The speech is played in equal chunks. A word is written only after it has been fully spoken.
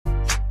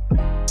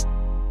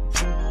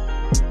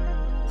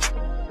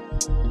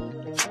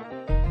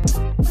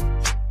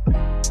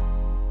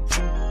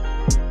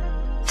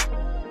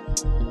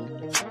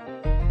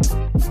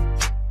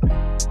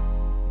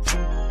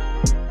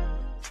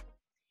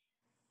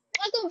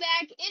Welcome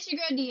back. It's your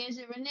girl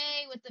Deja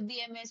Renee with the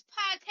Vehemence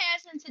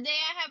podcast, and today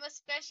I have a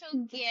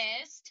special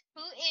guest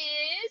who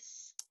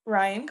is,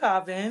 Ryan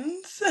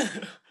Cobbins. and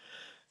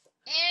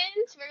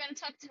we're gonna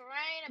talk to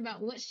Ryan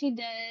about what she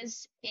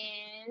does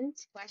and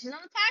why she's on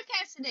the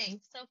podcast today.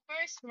 So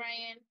first,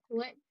 Ryan,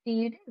 what do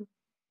you do?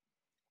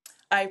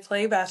 I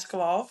play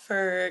basketball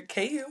for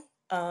KU,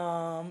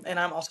 and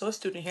I'm also a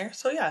student here.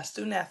 So yeah,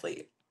 student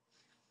athlete.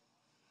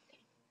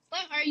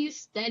 What are you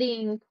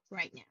studying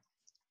right now?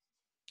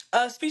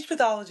 Speech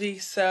pathology.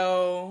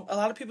 So a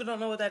lot of people don't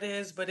know what that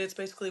is, but it's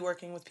basically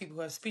working with people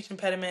who have speech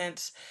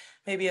impediments,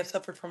 maybe have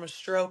suffered from a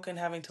stroke and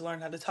having to learn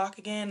how to talk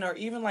again, or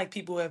even like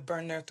people who have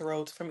burned their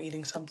throats from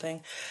eating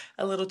something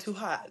a little too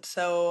hot.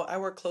 So I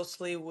work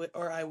closely with,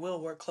 or I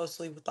will work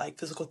closely with like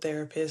physical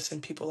therapists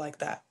and people like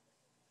that.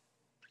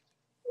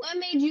 What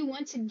made you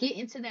want to get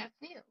into that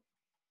field?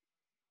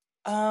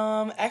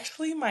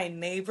 Actually, my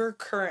neighbor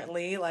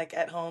currently, like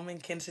at home in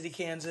Kansas City,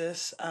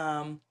 Kansas,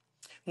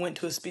 went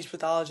to a speech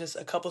pathologist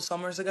a couple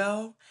summers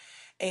ago,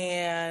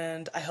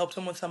 and I helped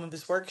him with some of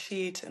his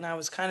worksheets, and I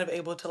was kind of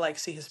able to like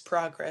see his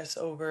progress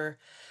over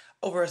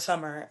a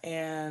summer.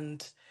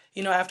 And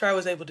after I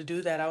was able to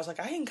do that, I was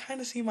like, I can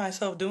kind of see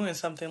myself doing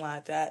something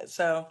like that.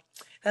 So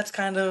that's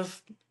kind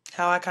of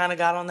how I kind of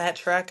got on that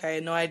track. I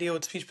had no idea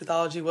what speech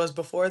pathology was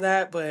before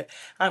that, but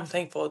I'm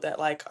thankful that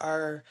like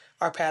our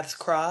paths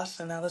crossed,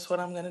 and now that's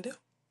what I'm gonna do.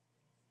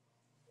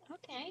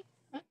 Okay,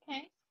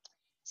 okay.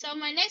 So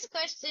my next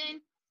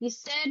question, you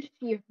said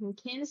you're from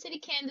Kansas City,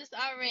 Kansas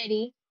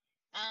already.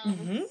 Um,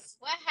 hmm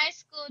what high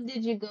school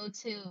did you go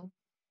to?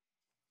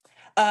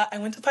 I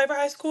went to Piper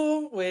High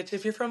School, which,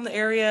 if you're from the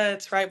area,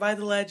 it's right by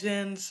the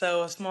Legend,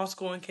 so a small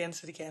school in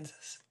Kansas City,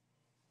 Kansas.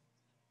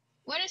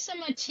 What are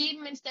some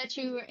achievements that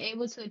you were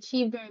able to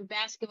achieve during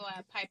basketball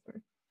at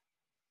Piper?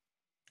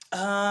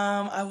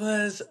 I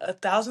was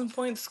 1,000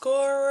 point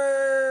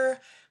scorer.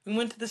 We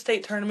went to the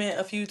state tournament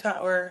a few times,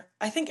 or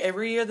I think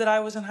every year that I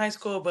was in high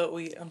school, but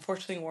we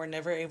unfortunately were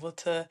never able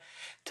to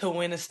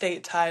win a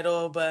state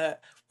title. But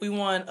we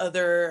won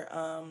other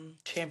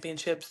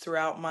championships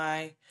throughout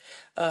my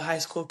high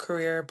school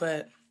career.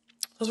 But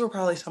those were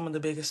probably some of the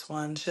biggest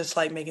ones, just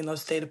like making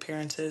those state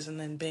appearances and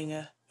then being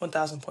a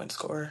 1,000 point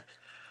scorer.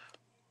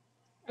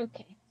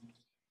 Okay.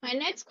 My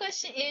next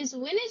question is,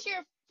 when is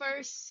your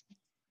first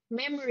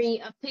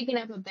memory of picking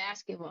up a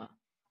basketball?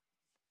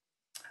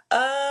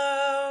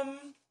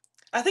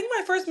 I think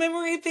my first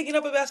memory picking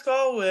up a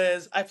basketball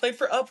was I played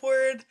for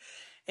Upward,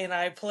 and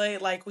I played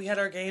like we had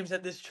our games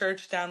at this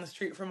church down the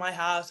street from my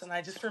house, and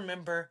I just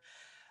remember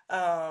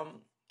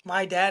um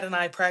my dad and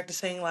I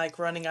practicing like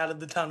running out of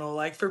the tunnel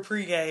like for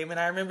pregame, and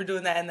I remember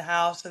doing that in the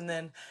house, and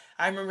then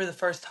I remember the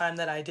first time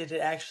that I did it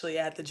actually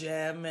at the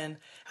gym, and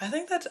I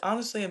think that's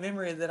honestly a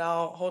memory that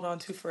I'll hold on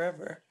to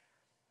forever.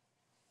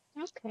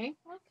 Okay,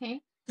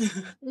 okay.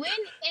 When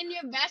in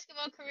your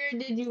basketball career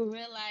did you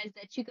realize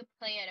that you could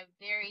play at a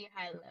very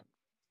high level?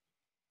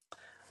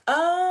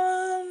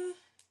 Um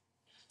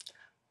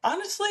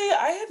Honestly,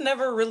 I had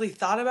never really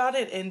thought about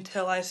it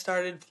until I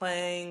started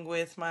playing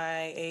with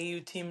my AU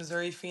Team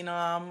Missouri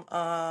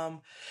Phenom.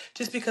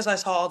 Just because I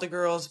saw all the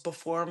girls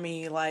before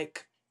me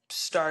like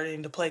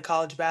starting to play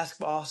college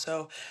basketball,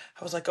 so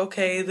I was like,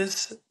 okay,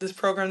 this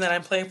program that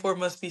I'm playing for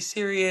must be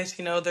serious.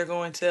 They're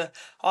going to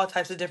all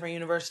types of different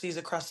universities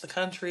across the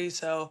country,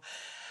 so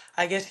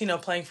I guess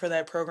playing for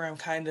that program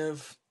kind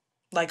of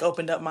like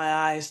opened up my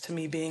eyes to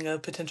me being a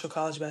potential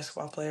college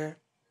basketball player.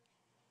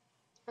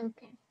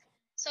 Okay.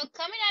 So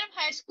coming out of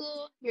high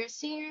school, you're a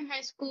senior in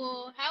high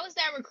school. How was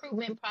that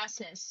recruitment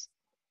process?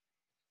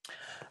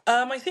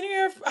 My senior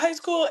year of high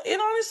school, it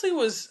honestly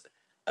was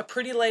a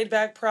pretty laid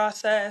back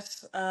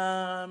process.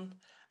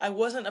 I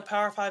wasn't a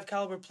Power Five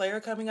caliber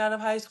player coming out of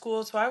high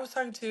school, so I was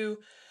talking to,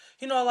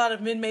 a lot of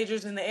mid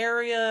majors in the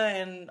area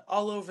and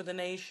all over the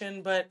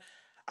nation. But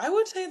I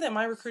would say that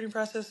my recruiting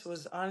process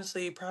was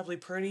honestly probably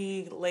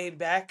pretty laid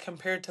back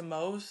compared to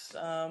most.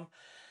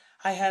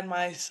 I had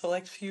my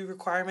select few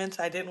requirements.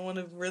 I didn't want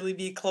to really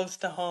be close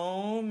to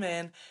home,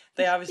 and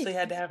they obviously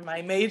had to have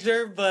my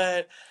major.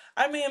 But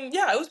I mean,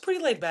 yeah, it was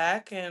pretty laid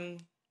back,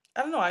 and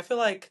I don't know. I feel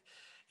like,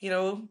 you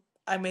know,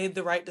 I made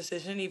the right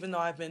decision, even though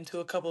I've been to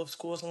a couple of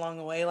schools along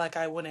the way. Like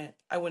I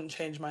wouldn't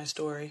change my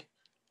story.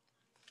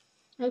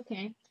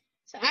 Okay.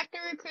 So after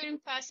recruiting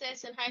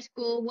process in high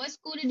school, what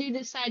school did you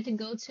decide to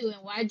go to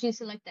and why did you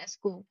select that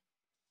school?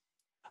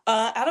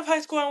 Out of high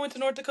school, I went to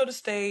North Dakota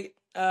State.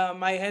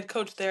 My head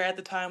coach there at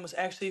the time was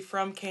actually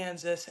from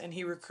Kansas, and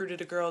he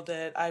recruited a girl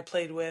that I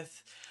played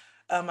with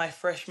my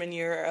freshman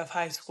year of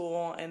high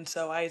school. And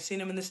so I had seen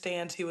him in the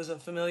stands. He was a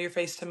familiar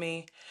face to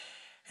me.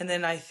 And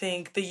then I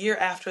think the year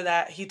after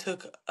that, he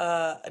took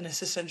an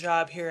assistant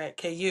job here at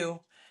KU.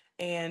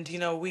 And,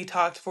 we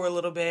talked for a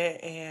little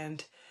bit,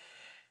 and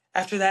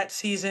after that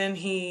season,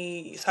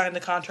 he signed a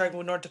contract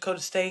with North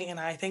Dakota State, and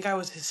I think I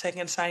was his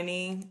second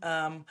signee.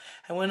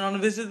 I went on a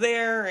visit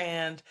there,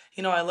 and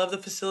I love the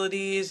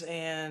facilities,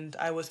 and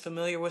I was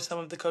familiar with some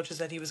of the coaches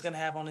that he was going to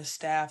have on his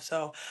staff,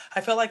 so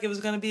I felt like it was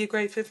going to be a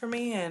great fit for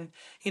me, and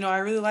I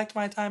really liked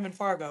my time in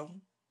Fargo.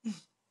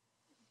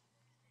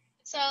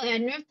 So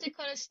at North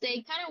Dakota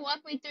State, kind of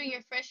walk me through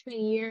your freshman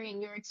year and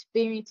your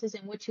experiences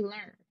and what you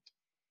learned.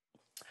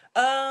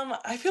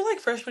 I feel like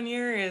freshman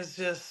year is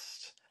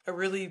just a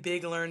really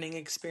big learning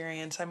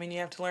experience. I mean, you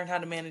have to learn how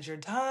to manage your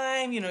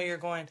time. You're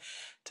going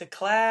to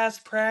class,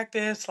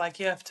 practice, like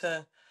you have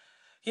to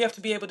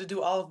be able to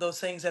do all of those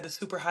things at a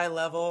super high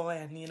level,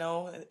 and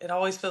it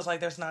always feels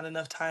like there's not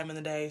enough time in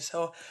the day.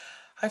 So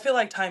I feel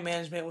like time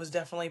management was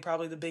definitely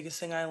probably the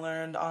biggest thing I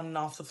learned on and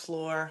off the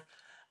floor.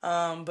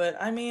 But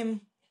I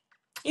mean,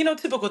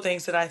 typical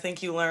things that I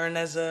think you learn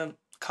as a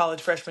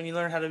college freshman. You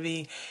learn how to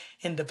be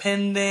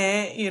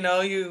independent.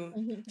 You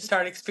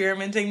start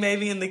experimenting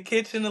maybe in the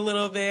kitchen a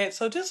little bit.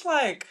 So just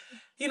like,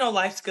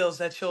 life skills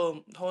that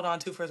you'll hold on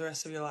to for the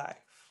rest of your life.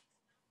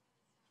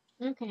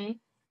 Okay.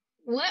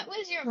 What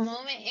was your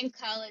moment in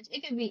college?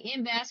 It could be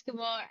in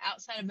basketball or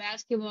outside of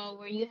basketball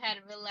where you had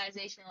a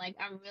realization like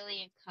I'm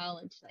really in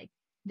college. Like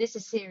this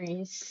is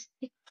serious.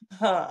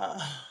 Huh.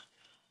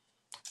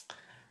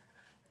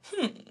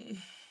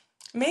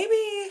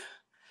 Maybe,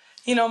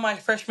 my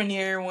freshman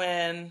year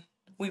when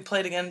we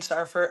played against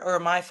or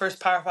my first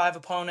Power Five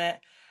opponent.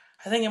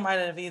 I think it might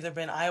have either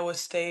been Iowa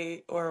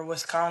State or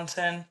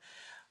Wisconsin.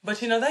 But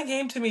that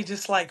game to me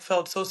just like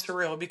felt so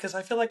surreal because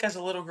I feel like as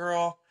a little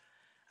girl,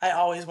 I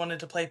always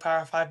wanted to play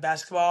Power Five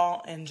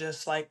basketball, and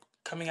just like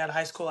coming out of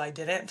high school, I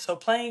didn't. So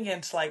playing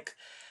against like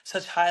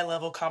such high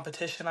level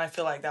competition, I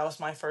feel like that was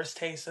my first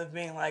taste of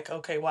being like,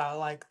 okay, wow,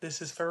 like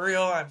this is for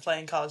real. I'm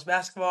playing college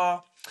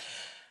basketball.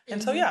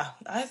 And so Hmm. yeah,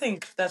 I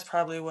think that's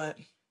probably what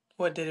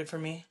did it for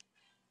me.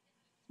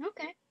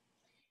 Okay.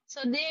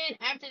 So then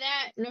after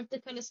that, North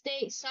Dakota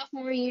State,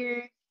 sophomore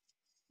year,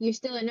 you're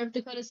still at North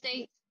Dakota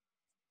State.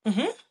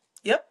 Mhm.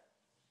 Yep.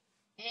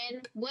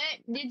 And what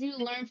did you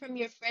learn from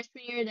your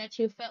freshman year that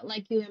you felt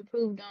like you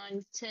improved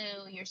on to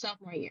your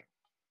sophomore year?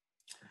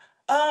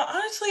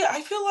 Honestly,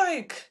 I feel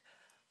like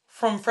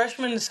from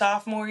freshman to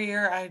sophomore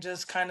year, I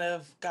just kind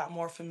of got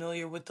more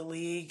familiar with the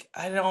league.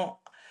 I don't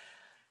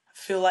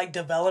feel like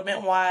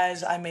development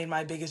wise, I made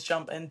my biggest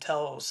jump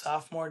until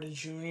sophomore to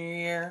junior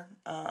year.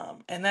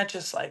 And that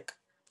just like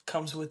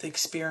comes with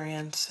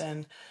experience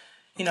and,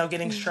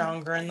 getting Hmm.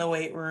 stronger in the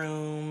weight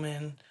room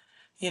and,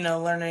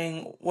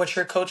 learning what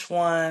your coach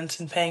wants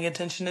and paying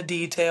attention to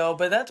detail.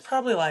 But that's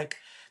probably like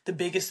the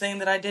biggest thing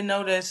that I did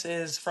notice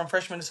is from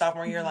freshman to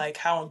sophomore year, Hmm. like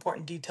how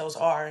important details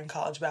are in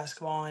college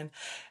basketball. And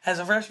as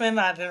a freshman,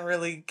 I didn't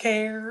really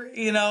care,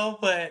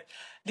 but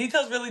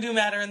details really do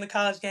matter in the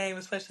college game,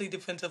 especially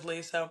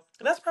defensively. So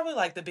that's probably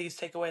like the biggest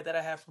takeaway that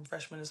I have from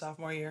freshman to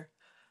sophomore year.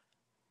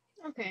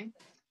 Okay.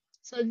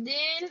 So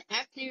then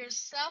after your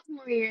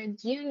sophomore year,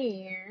 junior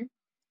year,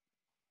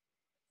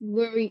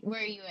 where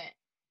are you at?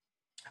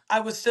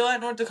 I was still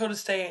at North Dakota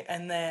State,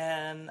 and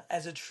then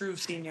as a true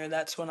senior,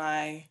 that's when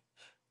I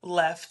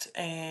left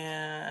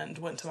and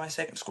went to my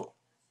second school.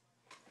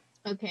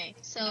 Okay.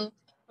 So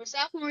for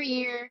sophomore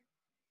year,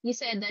 you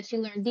said that you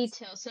learned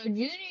details. So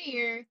junior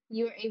year,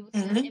 you were able to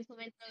Hmm.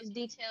 implement those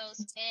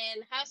details.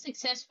 And how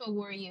successful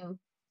were you?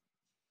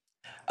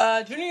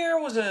 Junior year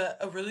was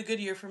a really good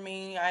year for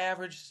me. I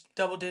averaged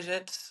double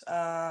digits.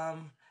 I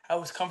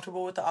was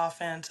comfortable with the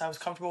offense. I was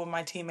comfortable with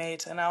my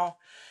teammates, and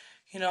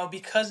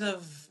because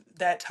of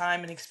that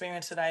time and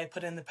experience that I had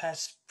put in the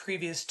past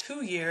previous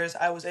 2 years,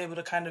 I was able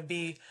to kind of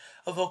be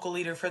a vocal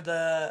leader for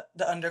the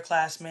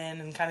underclassmen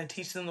and kind of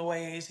teach them the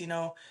ways.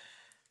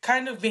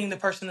 Kind of being the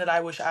person that I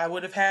wish I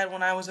would have had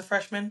when I was a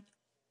freshman.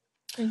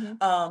 Hmm.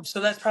 So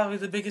that's probably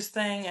the biggest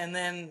thing. And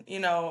then,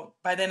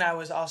 by then I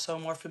was also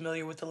more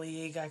familiar with the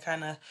league. I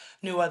kind of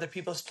knew other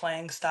people's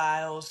playing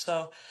styles.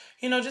 So,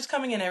 just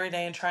coming in every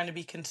day and trying to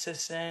be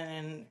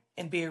consistent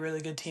and be a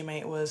really good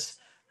teammate was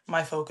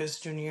my focus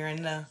junior year,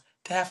 and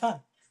to have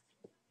fun.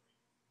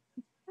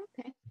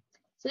 Okay.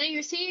 So then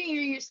your senior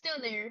year, you're still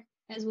there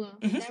as well.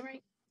 Is Hmm. that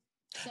right?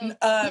 So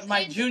you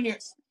My said junior,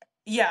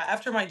 yeah,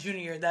 after my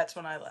junior year, that's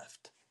when I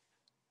left.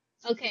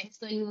 okay,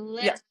 so you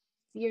Yeah. left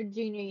your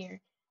junior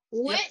year.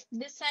 Yep. What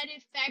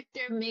decided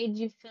factor made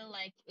you feel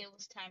like it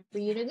was time for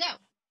you to go?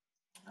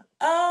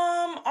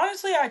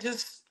 Honestly, I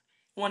just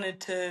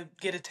wanted to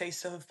get a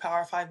taste of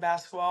Power Five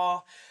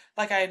basketball.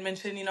 Like I had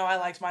mentioned, I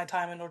liked my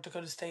time in North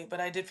Dakota State, but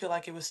I did feel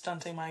like it was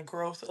stunting my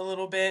growth a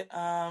little bit.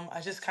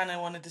 I just kind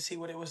of wanted to see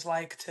what it was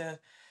like to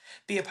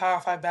be a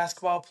Power Five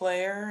basketball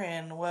player,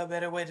 and what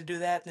better way to do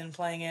that than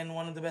playing in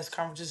one of the best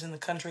conferences in the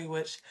country,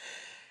 which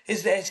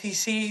is the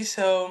SEC.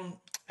 So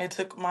I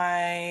took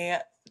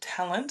my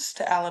talents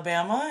to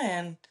Alabama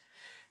and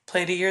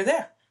played a year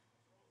there.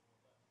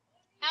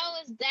 How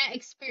was that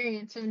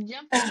experience from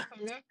jumping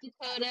from North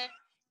Dakota?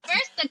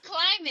 First, the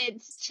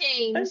climates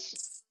change.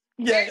 First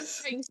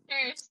Yes. things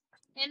first.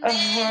 And Uh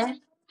then, huh.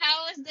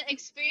 how was the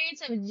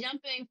experience of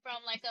jumping from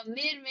like a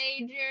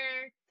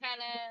mid-major kind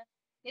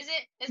of,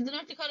 is the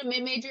North Dakota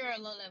mid-major or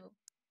low level?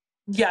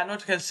 Yeah,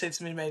 North Dakota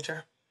State's mid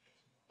major.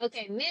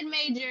 Okay,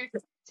 mid-major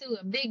to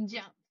a big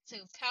jump to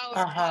Power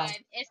Uh huh.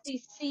 5,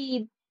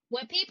 SEC.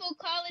 What people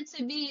call it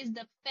to be is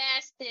the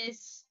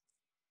fastest,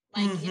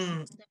 like it's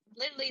Mm-hmm.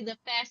 literally the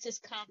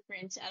fastest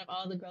conference out of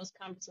all the girls'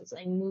 conferences.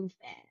 Like move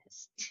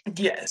fast.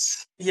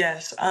 Yes,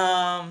 yes.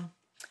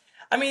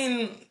 I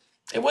mean,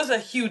 it was a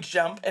huge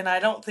jump, and I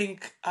don't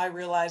think I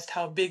realized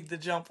how big the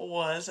jump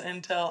was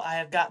until I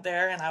had got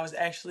there and I was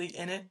actually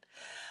in it.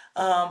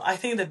 I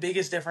think the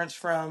biggest difference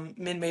from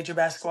mid-major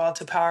basketball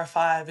to Power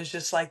Five is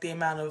just like the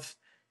amount of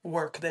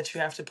work that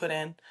you have to put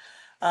in.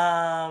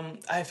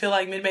 I feel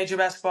like mid-major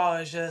basketball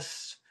is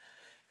just,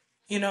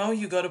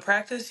 you go to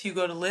practice, you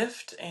go to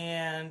lift,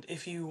 and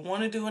if you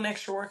want to do an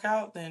extra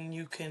workout, then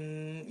you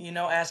can,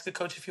 ask a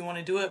coach if you want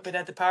to do it. But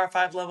at the Power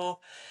Five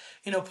level,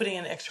 putting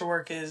in extra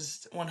work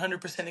is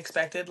 100%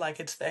 expected. Like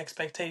it's the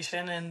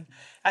expectation, and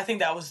I think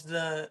that was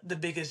the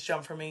biggest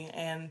jump for me.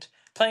 And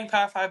playing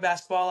Power Five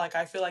basketball, like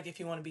I feel like if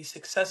you want to be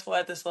successful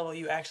at this level,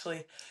 you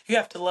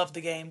have to love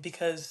the game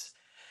because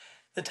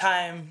the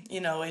time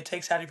it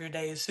takes out of your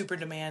day is super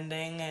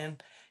demanding,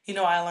 and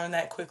I learned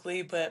that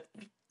quickly. But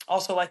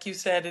also, like you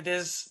said, it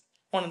is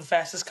one of the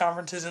fastest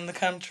conferences in the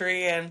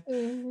country, and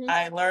Hmm.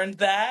 I learned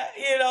that,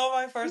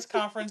 my first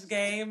conference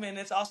game, and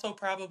it's also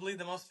probably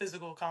the most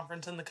physical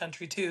conference in the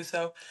country too.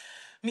 So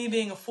me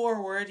being a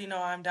forward,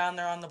 I'm down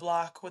there on the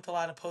block with a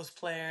lot of post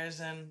players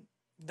and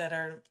that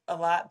are a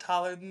lot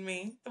taller than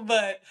me.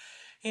 But,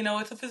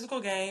 it's a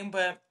physical game,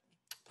 but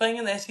playing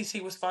in the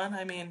SEC was fun.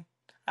 I mean,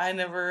 I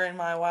never in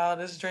my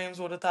wildest dreams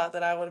would have thought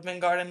that I would have been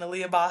guarding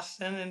Aaliyah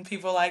Boston and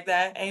people like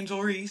that,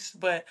 Angel Reese,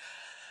 but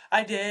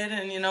I did,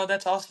 and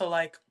that's also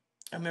like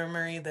a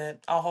memory that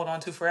I'll hold on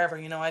to forever.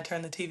 I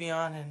turn the TV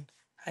on and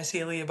I see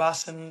Aaliyah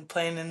Boston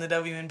playing in the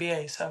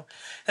WNBA, so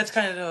that's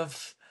kind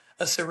of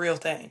a surreal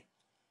thing.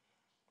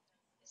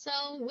 So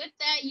with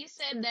that, you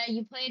said that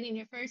you played in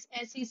your first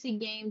SEC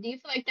game. Do you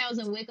feel like that was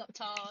a wake up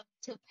call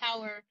to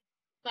Power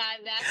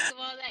Five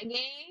basketball that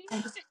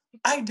game?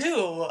 I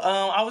do.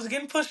 I was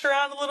getting pushed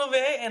around a little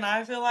bit, and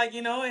I feel like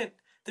at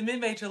the mid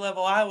major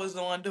level, I was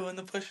the one doing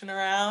the pushing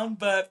around,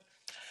 but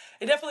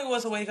it definitely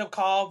was a wake up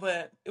call,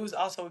 but it was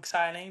also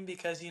exciting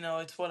because,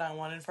 it's what I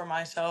wanted for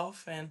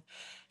myself. And,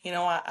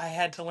 I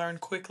had to learn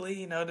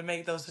quickly, to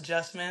make those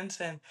adjustments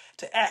and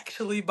to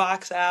actually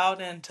box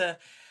out and to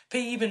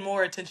pay even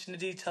more attention to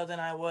detail than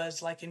I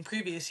was like in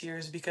previous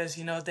years because,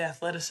 the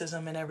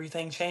athleticism and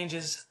everything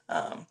changes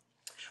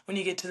when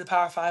you get to the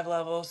Power Five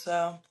level.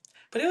 So,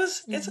 but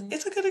Hmm.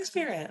 it's a good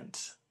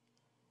experience.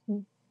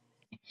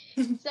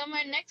 So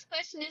my next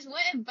question is,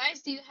 what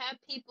advice do you have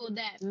people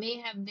that may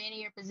have been in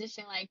your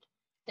position, like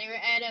they were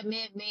at a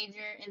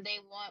mid-major and they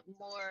want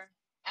more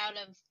out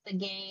of the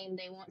game,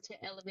 they want to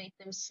elevate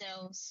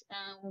themselves.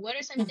 What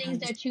are some things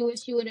Mhm. that you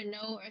wish you would have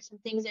known, or some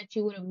things that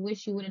you would have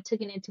wished you would have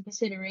taken into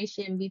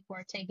consideration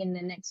before taking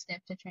the next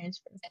step to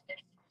transfer?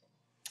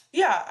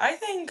 Yeah, I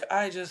think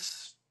I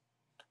just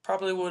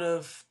probably would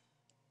have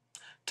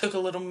took a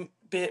little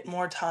bit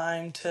more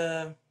time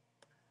to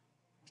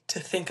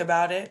think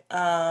about it.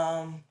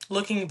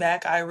 Looking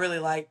back, I really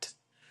liked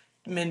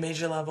mid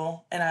major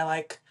level, and I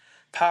like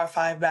Power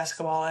Five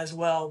basketball as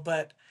well.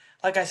 But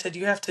like I said,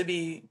 you have to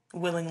be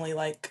willingly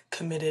like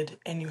committed,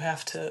 and you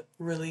have to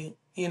really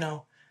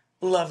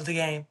love the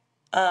game.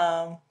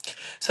 Um,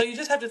 so you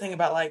just have to think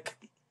about like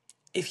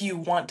if you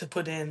want to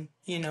put in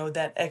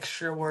that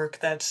extra work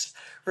that's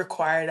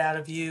required out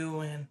of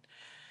you, and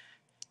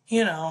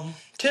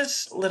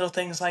just little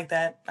things like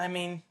that. I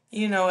mean,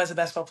 as a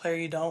basketball player,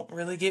 you don't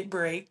really get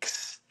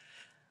breaks.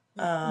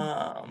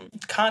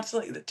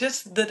 Constantly,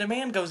 just the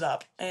demand goes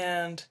up.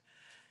 And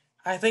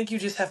I think you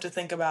just have to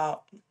think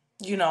about,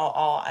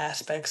 all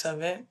aspects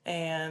of it.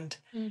 And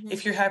Mm-hmm.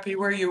 if you're happy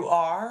where you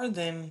are,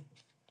 then,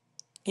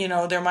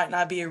 there might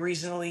not be a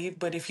reason to leave.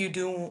 But if you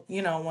do,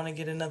 want to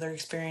get another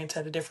experience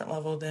at a different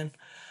level, then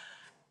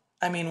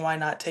I mean, why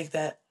not take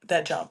that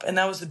jump? And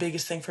that was the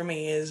biggest thing for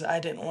me is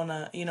I didn't want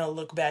to,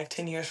 look back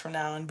 10 years from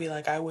now and be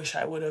like, I wish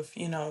I would have,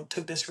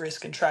 took this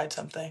risk and tried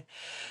something.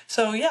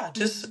 So yeah, Mm-hmm.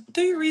 just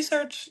do your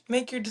research,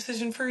 make your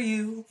decision for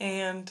you,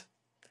 and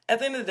at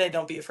the end of the day,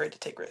 don't be afraid to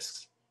take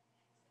risks.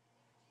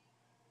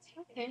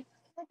 Okay.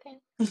 Okay.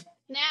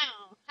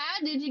 Now,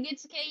 how did you get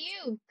to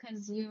KU?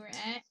 Because you were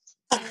at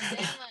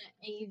Alabama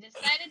and you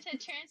decided to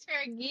transfer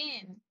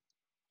again.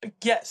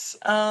 Yes.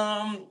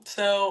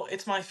 So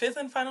it's my fifth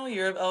and final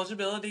year of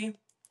eligibility.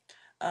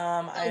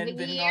 I COVID had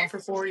been year? gone for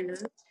 4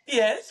 years.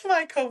 Yeah, it's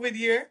my COVID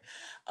year.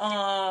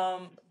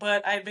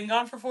 But I had been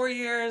gone for 4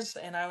 years,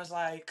 and I was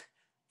like,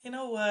 you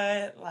know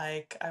what?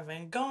 Like, I've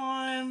been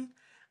gone.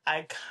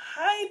 I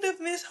kind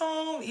of miss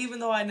home, even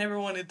though I never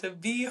wanted to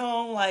be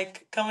home,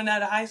 like coming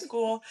out of high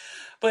school.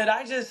 But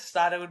I just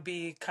thought it would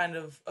be kind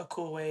of a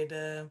cool way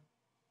to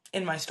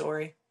end my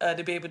story,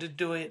 to be able to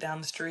do it down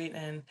the street.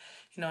 And,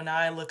 now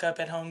I look up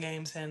at home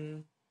games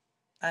and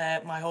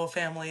my whole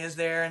family is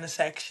there in a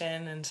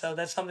section. And so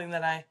that's something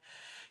that I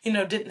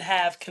didn't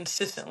have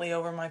consistently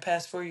over my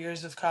past 4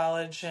 years of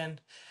college.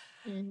 And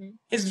Mm-hmm.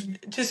 it's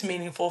just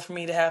meaningful for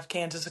me to have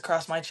Kansas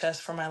across my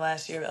chest for my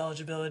last year of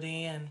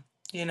eligibility and,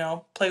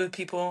 play with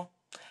people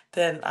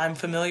that I'm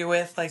familiar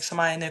with, like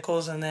Samaya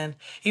Nichols, and then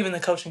even the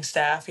coaching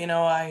staff.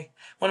 I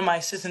one of my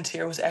assistants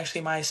here was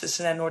actually my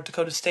assistant at North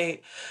Dakota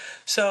State.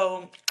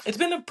 So it's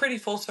been a pretty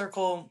full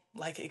circle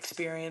like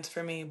experience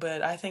for me,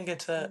 but I think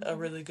it's a Hmm.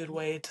 really good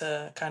way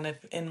to kind of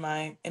in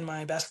my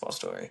basketball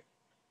story.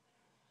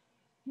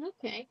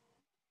 Okay.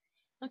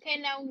 Okay,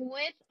 now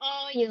with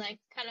all you like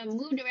kind of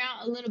moved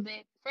around a little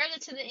bit further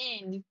to the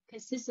end, you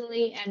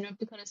consistently at North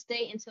Dakota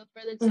State until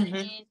further to the Hmm.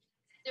 end.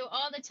 Through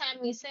all the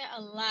time, you said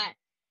a lot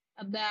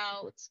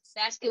about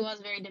basketball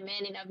is very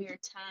demanding of your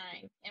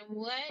time. And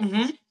what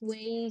Hmm.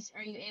 ways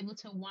are you able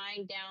to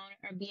wind down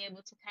or be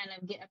able to kind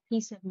of get a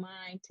peace of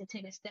mind to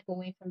take a step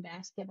away from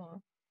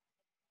basketball?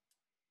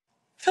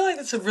 I feel like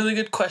that's a really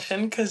good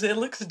question because it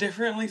looks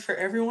differently for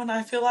everyone,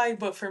 I feel like.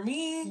 But for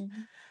me,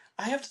 Hmm.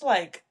 I have to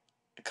like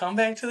come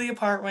back to the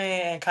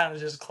apartment and kind of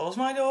just close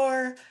my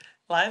door,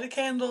 light a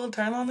candle,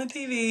 turn on the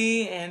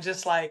TV, and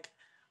just like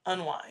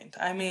unwind.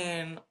 I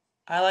mean,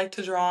 I like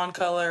to draw on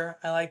color,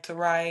 I like to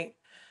write,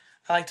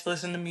 I like to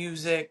listen to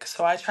music.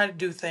 So I try to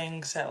do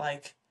things that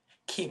like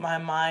keep my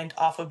mind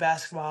off of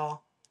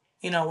basketball,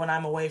 when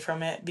I'm away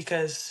from it,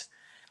 because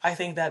I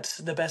think that's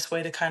the best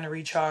way to kind of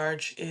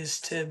recharge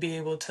is to be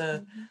able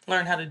to Hmm.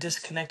 learn how to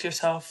disconnect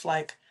yourself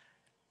like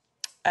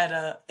at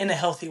a in a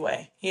healthy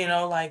way.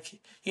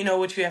 Like you know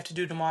what you have to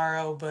do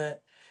tomorrow,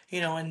 but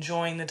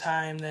enjoying the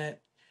time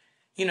that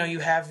you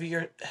have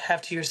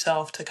to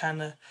yourself to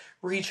kind of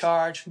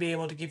recharge, be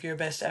able to give your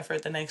best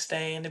effort the next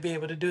day, and to be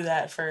able to do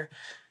that for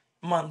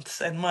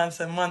months and months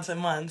and months and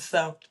months.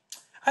 So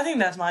I think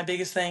that's my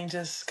biggest thing.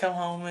 Just come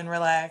home and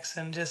relax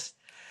and just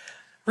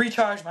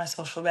recharge my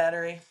social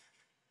battery.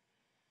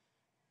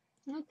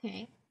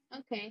 Okay.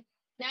 Okay.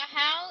 Now,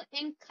 how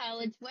in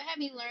college, what have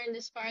you learned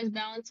as far as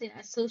balancing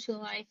a social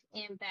life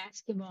and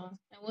basketball?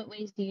 And what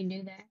ways do you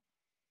do that?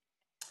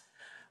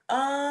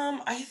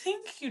 I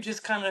think you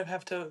just kind of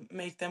have to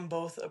make them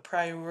both a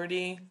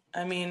priority.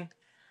 I mean,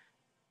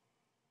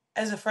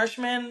 as a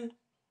freshman,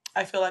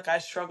 I feel like I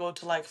struggled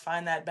to like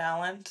find that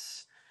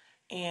balance,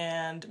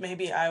 and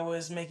maybe I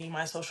was making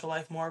my social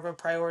life more of a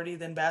priority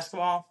than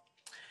basketball.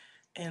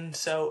 And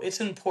so it's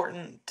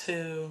important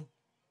to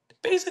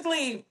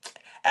basically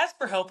ask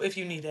for help if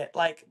you need it.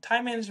 Like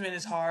time management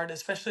is hard,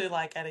 especially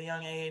like at a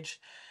young age.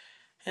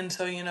 And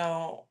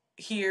so,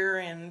 here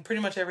and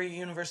pretty much every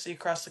university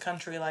across the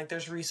country, like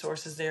there's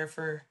resources there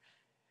for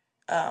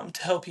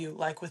to help you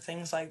like with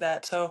things like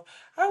that. So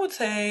I would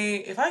say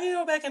if I could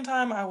go back in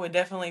time, I would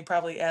definitely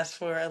probably ask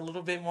for a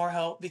little bit more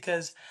help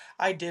because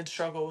I did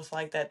struggle with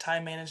like that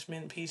time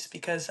management piece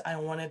because I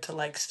wanted to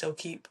like still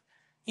keep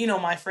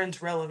my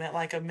friends relevant,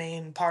 like a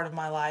main part of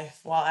my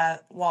life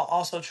while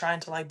also trying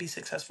to like be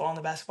successful on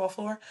the basketball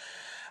floor.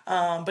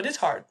 But it's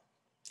hard,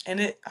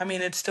 and I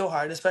mean it's still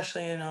hard,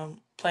 especially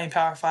playing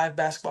Power Five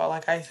basketball.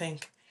 Like I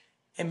think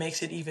it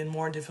makes it even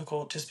more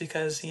difficult just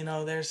because,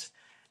 there's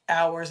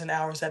hours and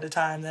hours at a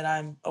time that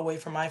I'm away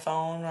from my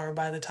phone, or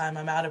by the time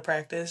I'm out of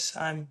practice,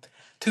 I'm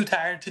too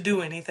tired to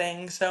do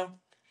anything. So,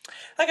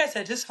 like I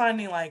said, just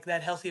finding like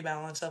that healthy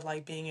balance of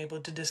like being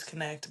able to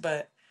disconnect,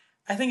 but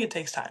I think it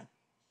takes time.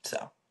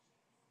 So,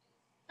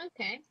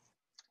 Okay.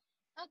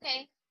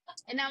 Okay.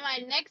 And now my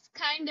next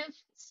kind of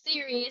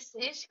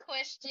serious-ish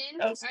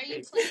question. Are you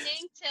okay.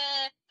 planning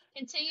to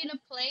continue to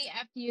play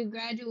after you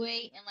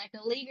graduate in like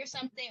a league or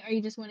something, or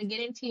you just want to get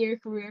into your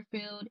career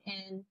field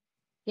and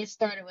get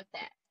started with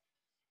that?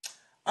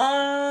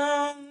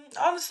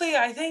 Honestly,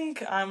 I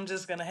think I'm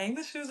just gonna hang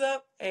the shoes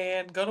up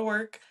and go to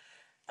work.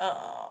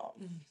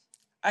 Um,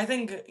 I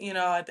think,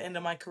 at the end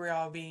of my career,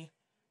 I'll be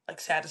like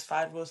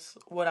satisfied with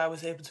what I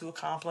was able to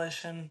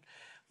accomplish and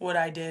what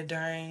I did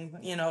during,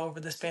 over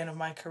the span of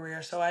my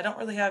career. So I don't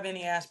really have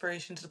any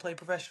aspirations to play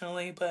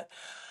professionally, but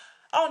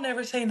I'll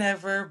never say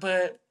never.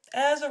 But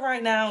as of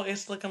right now,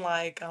 it's looking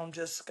like I'm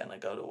just gonna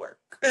go to work.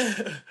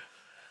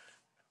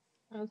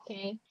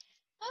 Okay.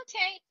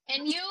 Okay.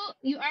 And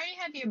you already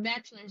have your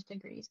bachelor's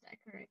degree, is that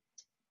correct?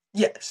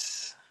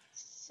 Yes.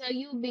 So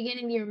you'll be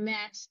getting your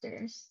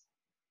master's.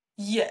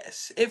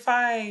 Yes.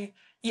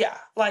 Yeah,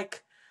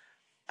 like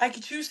I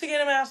could choose to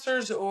get a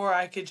master's, or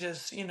I could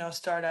just,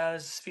 start out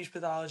as a speech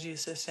pathology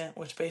assistant,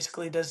 which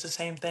basically does the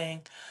same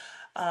thing.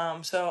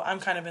 So I'm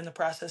kind of in the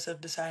process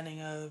of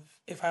deciding of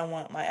if I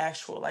want my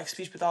actual like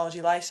speech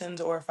pathology license,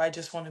 or if I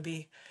just want to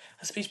be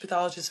a speech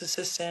pathologist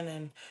assistant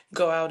and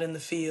go out in the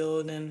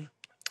field and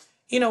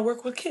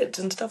work with kids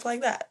and stuff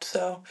like that.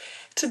 So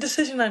it's a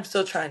decision I'm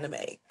still trying to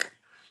make.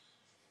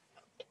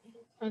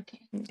 Okay.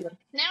 Yeah.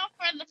 Now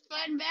for the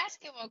fun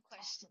basketball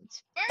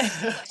questions. First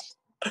question.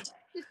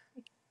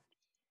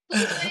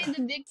 Who's winning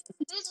the Big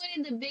Who's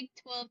winning the Big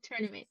 12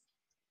 tournament?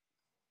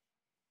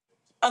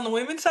 On the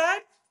women's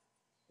side,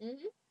 Hmm.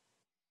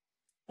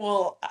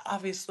 well,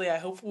 obviously I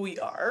hope we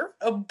are,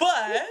 but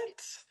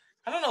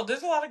I don't know.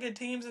 There's a lot of good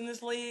teams in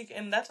this league,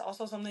 and that's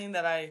also something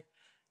that I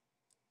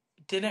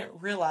didn't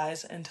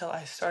realize until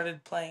I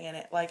started playing in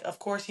it. Like, of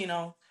course,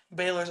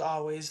 Baylor's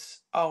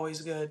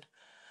always good.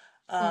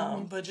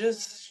 Hmm. But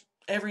just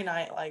every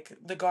night, like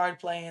the guard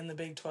play in the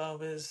Big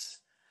 12 is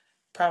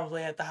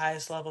probably at the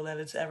highest level that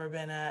it's ever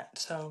been at.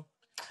 So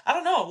I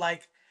don't know,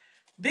 like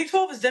Big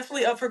 12 is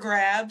definitely up for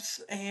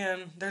grabs,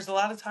 and there's a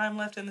lot of time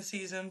left in the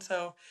season,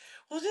 so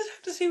we'll just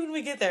have to see when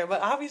we get there.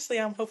 But obviously,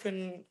 I'm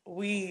hoping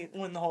we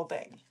win the whole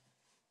thing.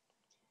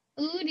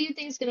 Who do you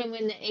think is gonna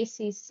win the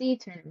ACC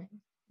tournament?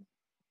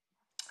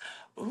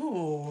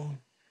 Ooh,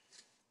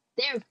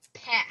 They're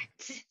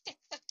packed.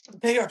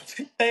 they are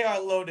they are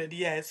loaded.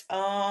 Yes.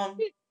 I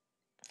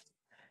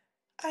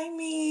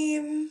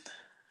mean,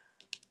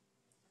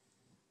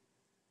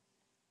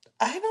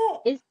 I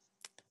don't. It's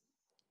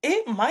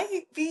It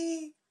might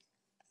be.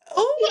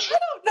 Oh, I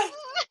don't know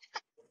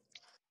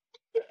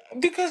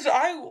because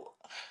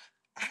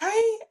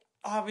I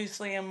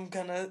obviously am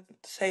gonna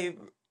say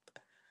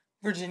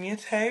Virginia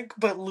Tech,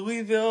 but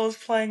Louisville is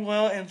playing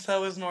well, and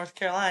so is North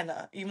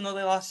Carolina, even though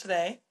they lost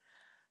today.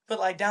 But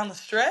like down the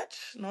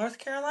stretch, North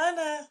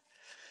Carolina,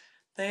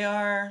 they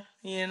are,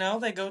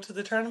 they go to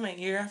the tournament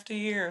year after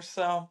year.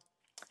 So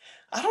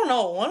I don't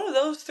know. One of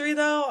those three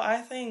though, I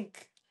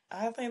think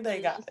one they of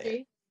those got it.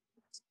 three.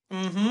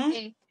 Mm-hmm.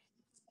 Okay.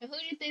 And who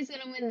do you think is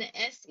gonna win the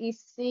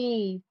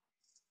SEC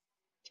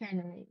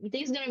tournament? You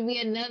think it's gonna be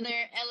another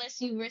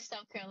LSU versus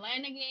South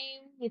Carolina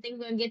game? You think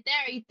we're gonna get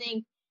that, or you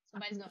think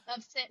somebody's gonna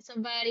upset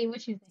somebody?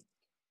 What you think?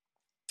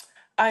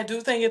 I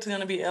do think it's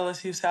gonna be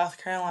LSU South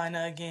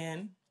Carolina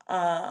again.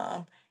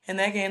 And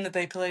that game that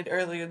they played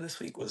earlier this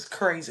week was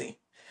crazy.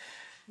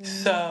 Hmm.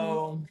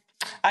 So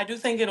I do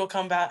think it'll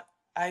come back.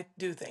 I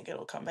do think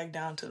it'll come back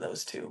down to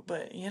those two,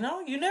 but you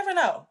never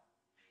know.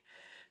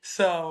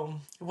 So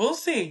we'll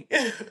see.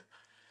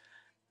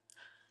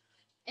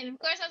 And of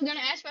course, I was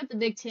gonna ask about the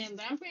Big Ten,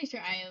 but I'm pretty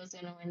sure Iowa's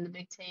gonna win the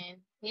Big Ten.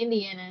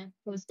 Indiana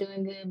was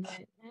doing good, but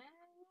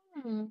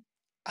I don't know.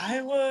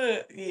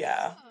 Iowa,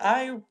 yeah. Oh.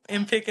 I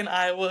am picking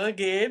Iowa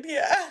again,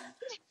 yeah.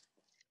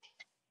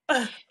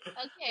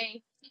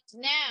 Okay.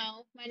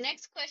 Now, my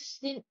next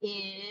question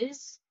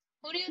is,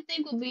 who do you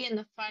think will be in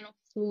the Final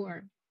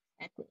Four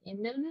at the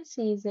end of the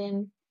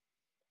season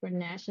for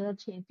national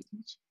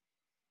championship?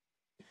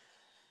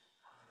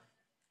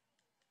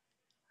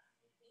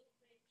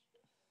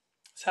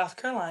 South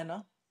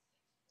Carolina,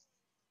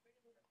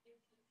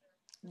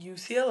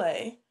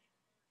 UCLA.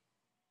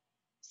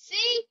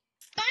 See,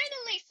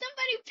 finally,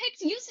 somebody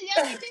picks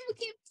UCLA. People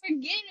keep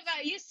forgetting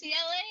about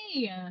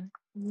UCLA.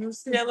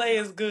 UCLA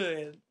is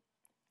good.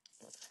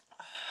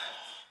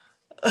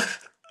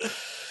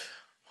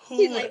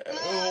 She's Who? like,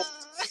 oh,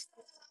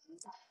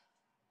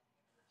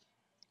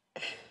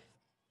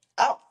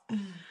 I,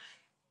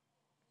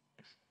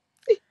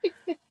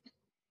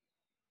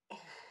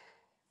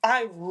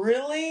 I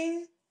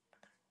really,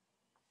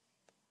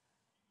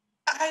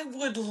 I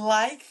would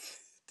like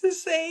to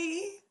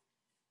say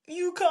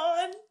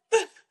UConn,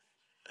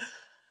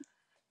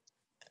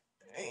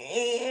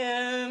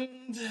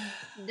 and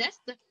that's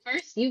the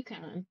first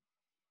UConn.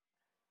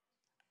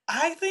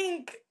 I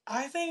think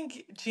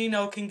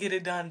Gino can get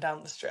it done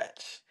down the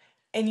stretch.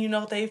 And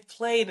they've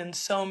played in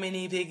so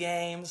many big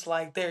games,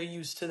 like they're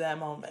used to that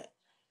moment.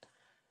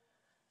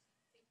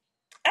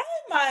 I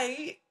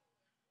might.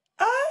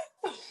 I.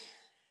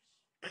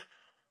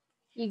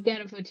 You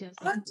gotta put Chelsea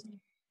I. in there.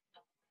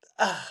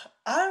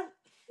 I.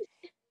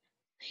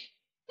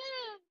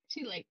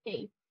 She's like,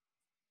 hey,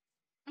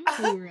 I'm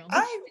gonna I. be real.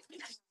 I.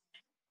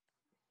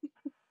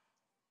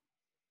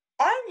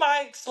 I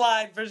might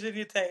slide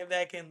Virginia Tech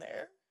back in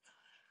there.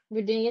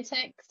 Virginia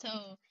Tech. So,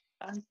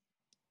 I-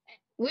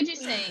 would you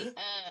say,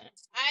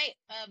 I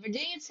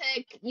Virginia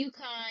Tech,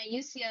 UConn,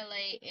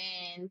 UCLA,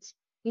 and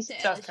you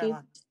said South LSU,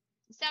 Carolina.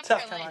 South South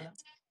Carolina. Carolina.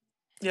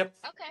 Yep.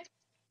 Okay,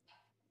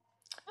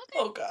 okay.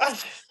 Oh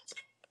gosh.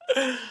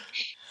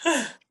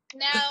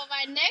 Now,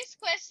 my next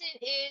question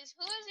is,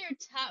 who is your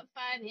top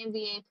five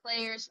NBA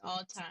players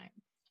all time?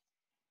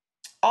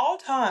 All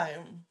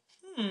time.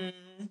 Hmm.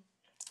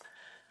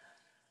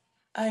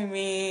 I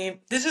mean,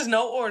 this is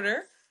no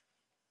order.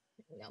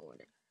 No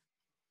order.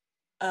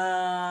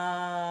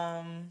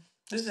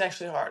 This is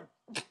actually hard.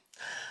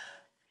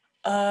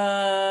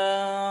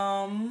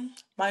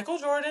 Michael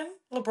Jordan,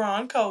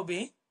 LeBron,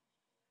 Kobe.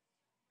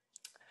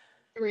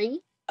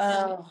 Three.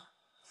 Uh,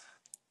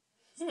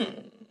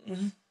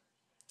 hmm.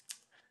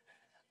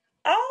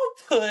 I'll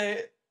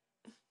put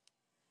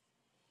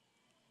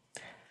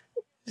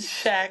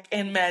Shaq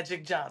and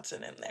Magic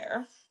Johnson in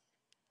there.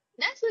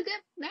 That's a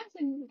good.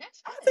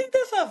 That's I good. think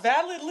that's a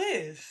valid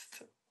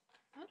list.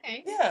 Okay,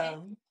 okay. Yeah.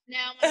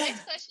 Now, my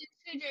next question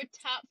is, who's your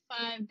top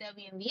five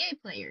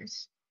WNBA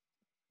players?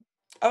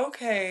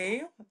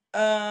 Okay.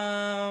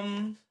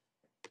 Um,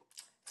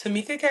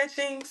 Tamika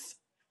Catchings,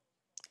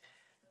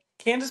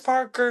 Candace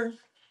Parker.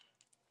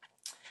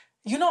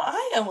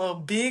 I am a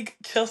big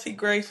Chelsea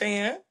Gray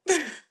fan.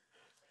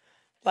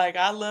 Like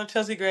I love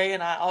Chelsea Gray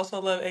and I also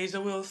love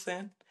Asia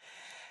Wilson.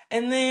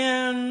 And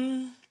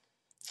then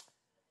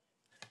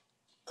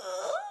uh,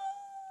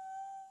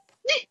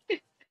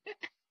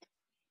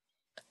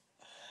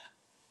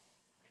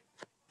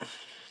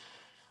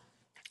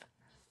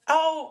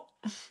 oh,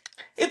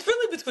 it's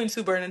really between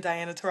Sue Bird and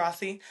Diana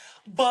Taurasi,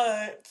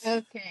 but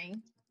Okay.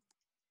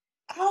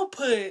 I'll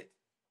put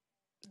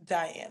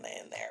Diana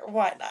in there.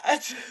 Why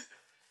not?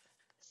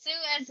 Sue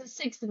as a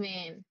sixth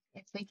man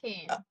if they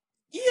Uh, can.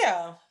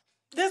 yeah,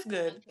 that's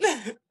good.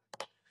 Okay.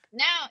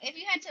 Now, if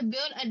you had to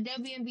build a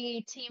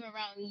WNBA team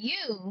around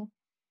you,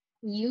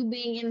 you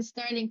being in the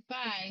starting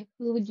five,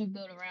 who would you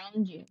build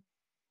around you?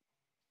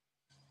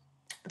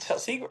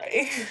 Chelsea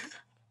Gray,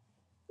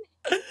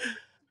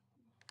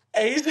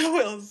 Asia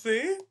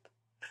Wilson,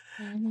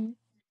 Hmm.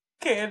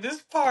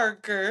 Candace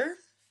Parker,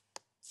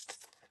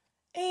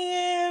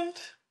 and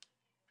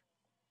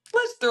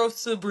let's throw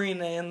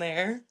Sabrina in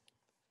there.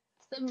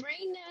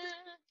 Sabrina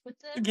with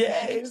the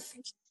Yes.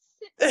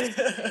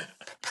 fatties.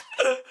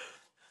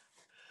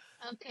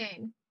 Okay.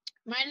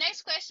 My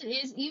next question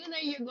is, even though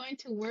you're going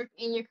to work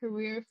in your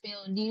career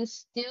field, do you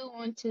still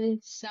want to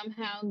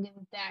somehow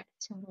give back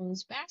to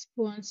women's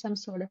basketball in some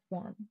sort of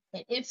form?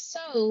 And if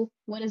so,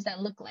 what does that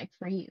look like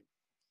for you?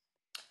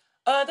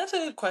 That's a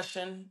good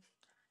question.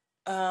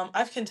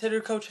 I've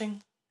considered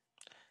coaching,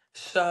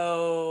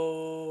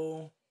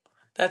 so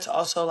that's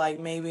also like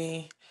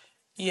maybe,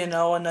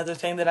 another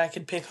thing that I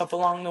could pick up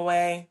along the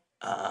way.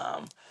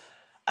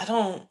 I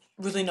don't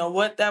really know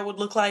what that would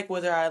look like,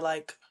 whether I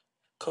like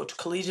coach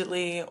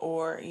collegiately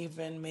or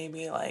even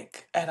maybe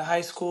like at a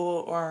high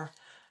school or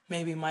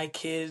maybe my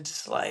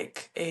kids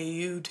like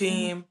AU Hmm.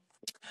 team.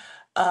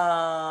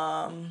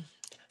 Um,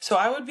 so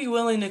I would be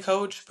willing to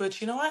coach, but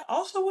I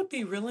also would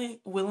be really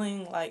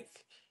willing like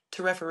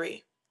to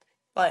referee.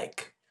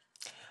 Like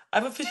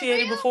I've For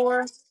officiated real?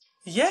 before.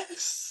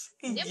 Yes.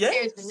 Them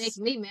parents be Yes.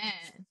 making me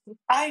mad.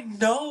 I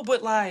know,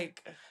 but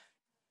like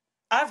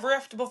I've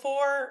refed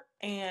before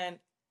and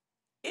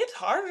it's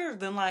harder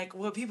than like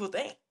what people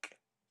think.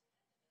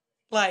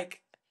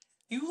 Like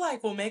you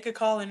like will make a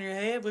call in your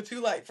head, but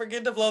you like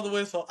forget to blow the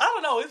whistle. I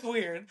don't know, it's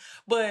weird.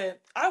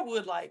 But I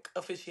would like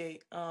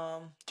officiate.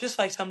 Just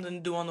like something to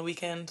do on the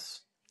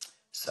weekends.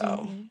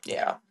 So Hmm.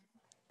 yeah.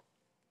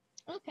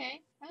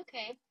 Okay,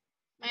 okay.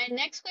 My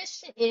next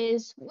question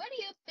is, what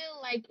do you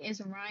feel like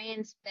is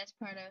Ryan's best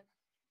part of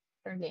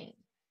her game?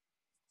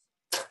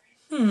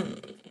 Hmm.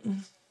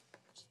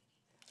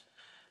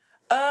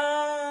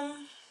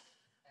 Um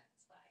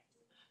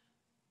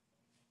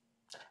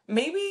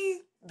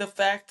Maybe the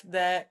fact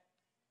that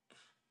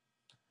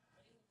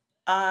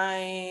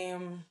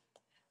I'm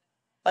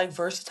like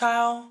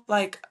versatile.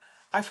 Like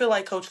I feel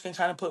like coach can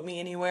kind of put me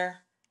anywhere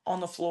on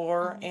the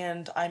floor Hmm.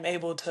 and I'm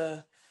able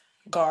to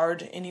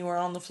guard anywhere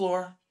on the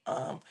floor.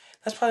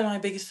 That's probably my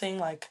biggest thing.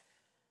 Like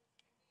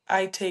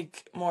I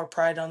take more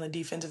pride on the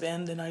defensive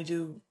end than I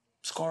do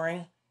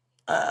scoring.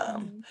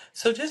 Hmm.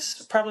 So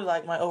just probably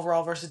like my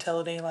overall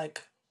versatility.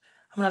 Like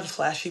I'm not a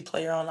flashy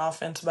player on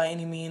offense by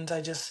any means.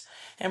 I just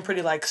am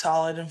pretty like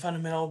solid and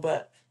fundamental.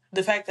 But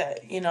the fact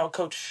that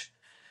coach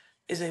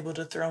is able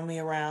to throw me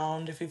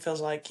around if he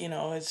feels like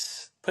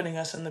it's putting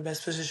us in the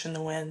best position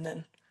to win,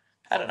 then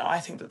I don't know. I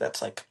think that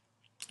that's like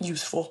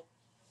useful.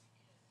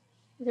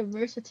 The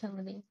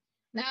versatility.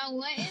 Now,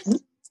 what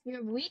is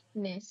your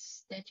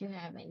weakness that you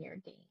have in your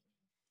game?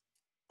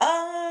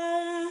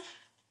 Um,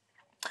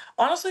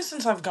 Honestly,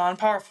 since I've gone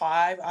Power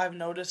Five, I've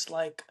noticed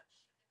like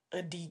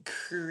a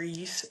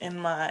decrease in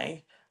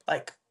my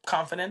like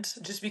confidence,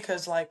 just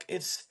because like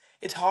it's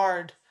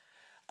hard,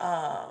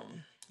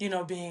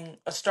 being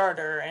a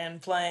starter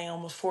and playing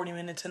almost 40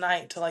 minutes a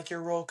night to like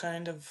your role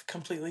kind of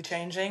completely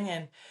changing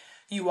and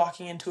you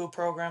walking into a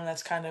program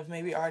that's kind of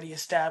maybe already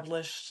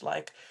established,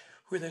 like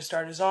who their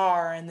starters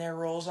are and their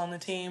roles on the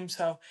team.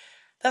 So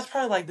that's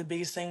probably like the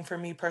biggest thing for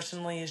me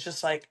personally is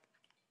just like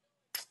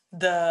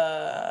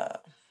the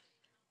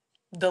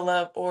the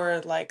love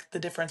or like the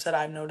difference that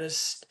I've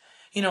noticed,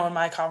 in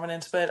my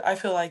confidence. But I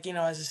feel like,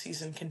 as the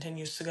season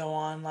continues to go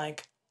on,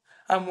 like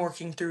I'm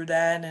working through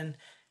that and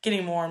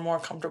getting more and more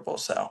comfortable.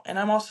 So, and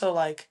I'm also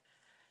like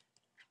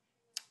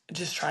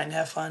just trying to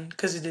have fun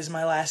because it is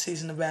my last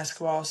season of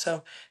basketball.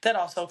 So that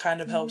also kind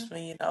of Hmm. helps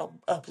me,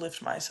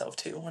 uplift myself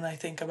too when I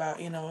think about,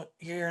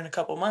 here in a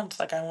couple months,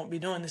 like I won't be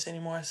doing this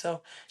anymore.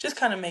 So just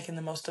kind of making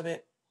the most of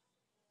it.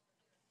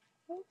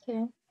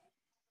 Okay,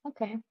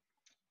 okay.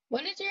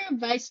 What is your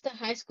advice to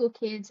high school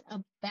kids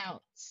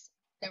about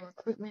the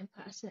recruitment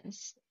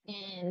process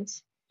and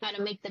how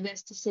to make the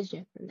best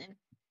decision for them?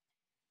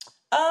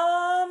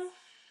 Um,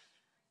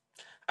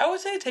 I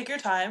would say take your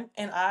time,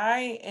 and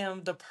I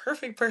am the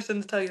perfect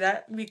person to tell you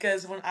that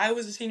because when I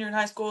was a senior in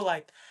high school,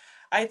 like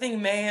I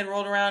think May had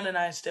rolled around and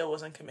I still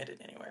wasn't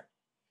committed anywhere.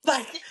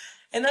 Like,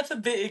 and that's a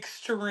bit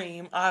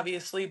extreme,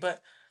 obviously,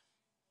 but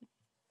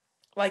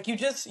like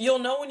you'll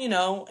know when you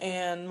know.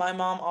 And my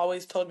mom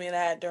always told me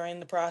that during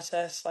the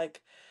process,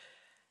 like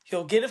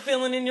you'll get a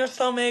feeling in your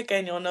stomach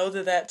and you'll know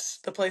that that's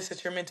the place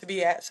that you're meant to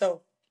be at.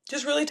 So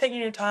just really taking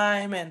your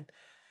time and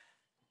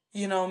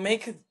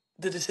make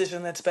the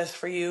decision that's best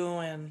for you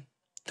and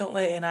don't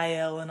let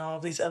NIL and all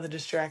of these other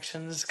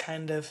distractions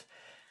kind of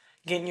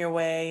get in your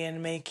way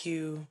and make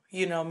you,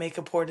 make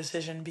a poor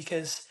decision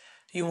because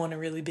you want a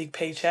really big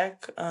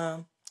paycheck.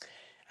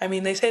 I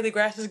mean, they say the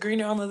grass is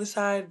greener on the other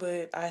side,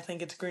 but I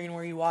think it's green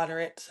where you water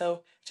it.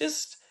 So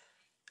just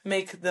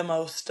make the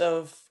most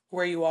of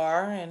where you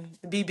are and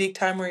be big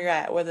time where you're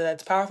at, whether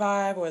that's Power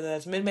Five, whether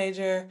that's mid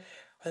major,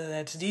 whether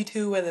that's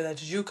D2, whether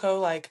that's JUCO,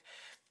 like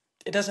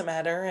it doesn't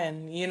matter.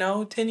 And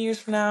 10 years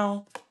from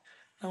now,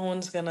 no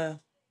one's gonna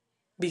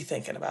be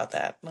thinking about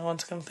that. No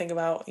one's gonna think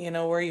about,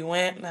 where you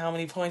went and how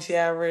many points you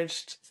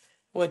averaged,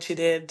 what you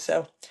did.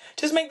 So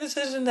just make the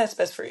decision that's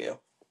best for you.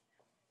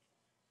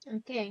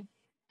 Okay.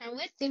 And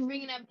with you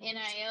bringing up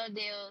NIL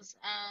deals,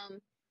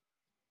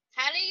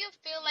 how do you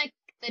feel like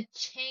the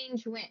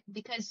change went?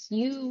 Because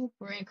you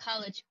were in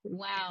college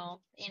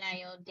while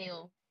NIL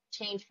deal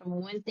changed from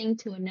one thing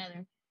to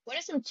another. What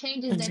are some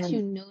changes that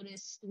you Mhm.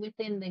 noticed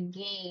within the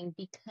game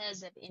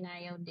because of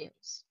NIL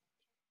deals?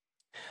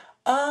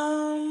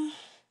 Um,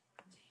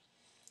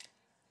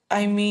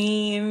 I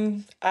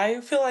mean,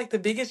 I feel like the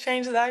biggest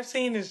change that I've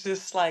seen is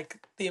just like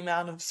the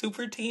amount of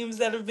super teams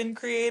that have been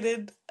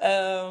created.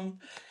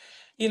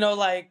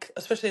 Like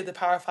especially at the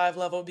Power Five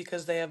level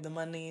because they have the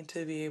money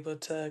to be able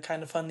to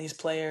kind of fund these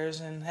players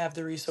and have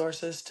the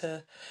resources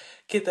to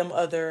get them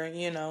other,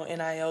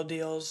 NIL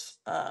deals.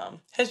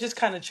 Has just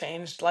kind of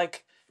changed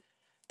like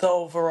the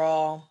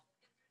overall,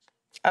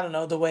 I don't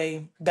know, the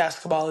way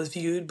basketball is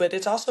viewed, but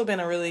it's also been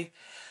a really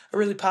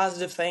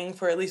positive thing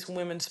for at least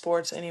women's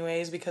sports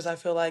anyways, because I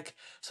feel like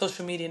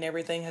social media and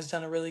everything has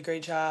done a really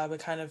great job at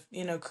kind of,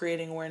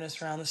 creating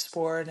awareness around the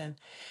sport. And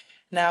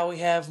now we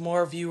have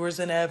more viewers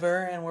than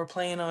ever and we're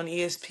playing on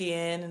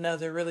ESPN and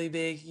other really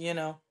big,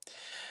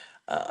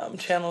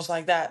 channels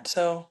like that.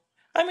 So,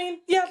 I mean,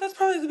 yeah, that's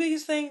probably the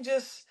biggest thing.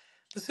 Just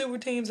the super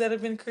teams that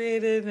have been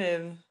created,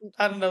 and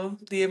I don't know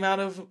the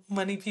amount of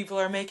money people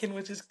are making,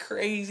 which is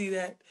crazy.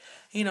 That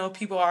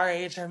people our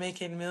age are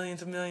making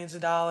millions and millions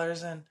of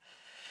dollars, and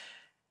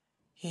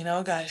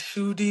got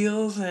shoe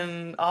deals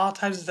and all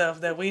types of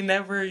stuff that we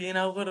never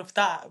would have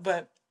thought.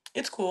 But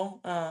it's cool,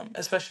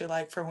 especially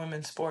like for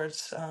women's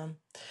sports.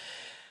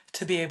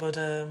 To be able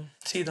to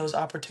see those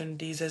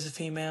opportunities as a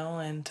female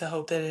and to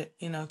hope that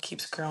it,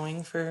 keeps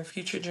growing for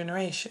future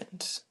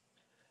generations.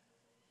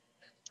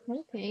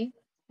 Okay.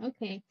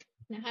 Okay.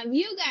 Now, have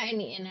you got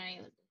any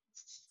NIL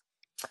deals?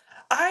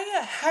 I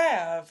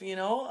have,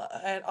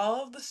 at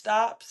all of the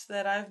stops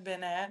that I've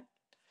been at,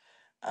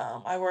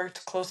 I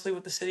worked closely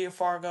with the city of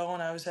Fargo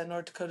when I was at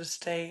North Dakota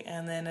State,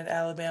 and then at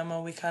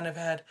Alabama, we kind of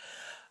had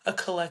a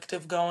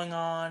collective going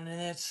on, and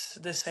it's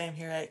the same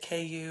here at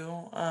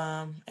KU.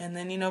 And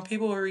then,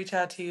 people will reach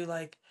out to you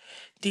like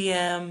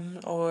DM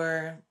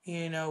or,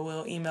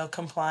 will email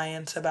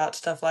compliance about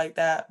stuff like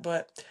that.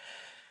 But,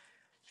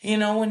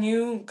 when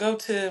you go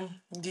to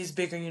these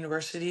bigger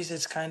universities,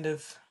 it's kind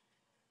of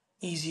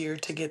easier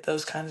to get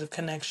those kinds of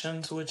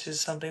connections, which is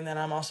something that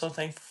I'm also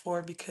thankful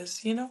for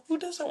because, who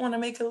doesn't want to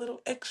make a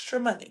little extra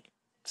money?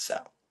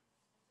 So,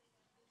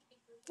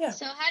 yeah.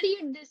 So, how do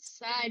you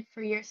decide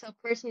for yourself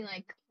personally,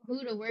 like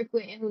who to work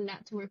with and who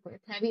not to work with?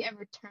 Have you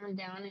ever turned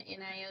down an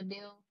NIL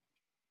deal?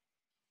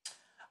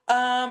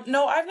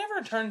 No, I've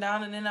never turned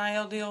down an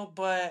NIL deal,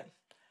 but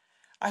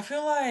I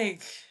feel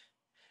like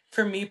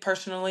for me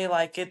personally,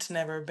 like it's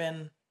never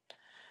been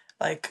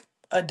like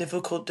a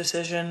difficult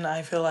decision.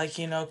 I feel like,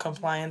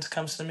 compliance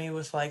comes to me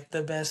with like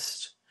the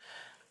best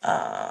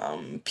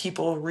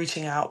people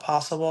reaching out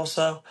possible.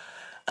 So,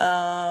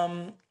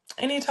 Um,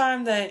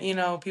 anytime that,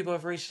 people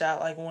have reached out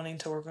like wanting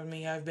to work with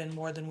me, I've been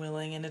more than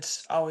willing and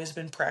it's always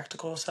been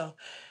practical, so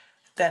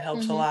that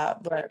helps a Mm-hmm.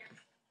 lot. But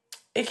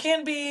it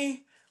can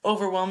be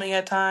overwhelming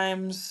at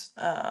times,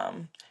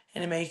 and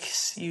it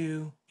makes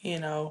you,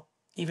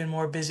 even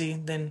more busy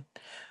than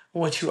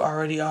what you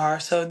already are.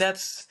 So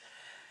that's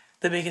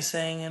the biggest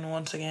thing, and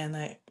once again,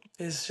 that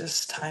is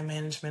just time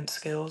management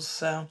skills.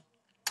 So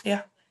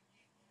yeah.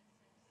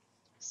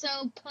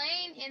 So,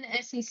 playing in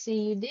the SEC,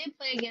 you did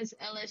play against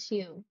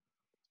LSU,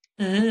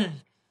 Hmm.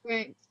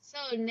 right? So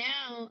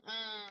now,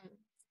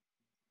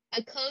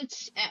 a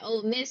coach at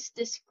Ole Miss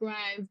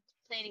described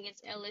playing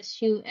against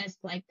LSU as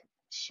like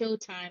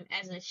Showtime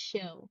as a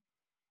show.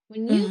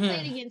 When you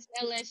played Hmm. against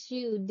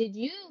LSU, did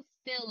you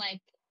feel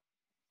like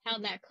how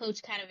that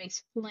coach kind of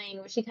explained,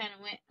 or she kind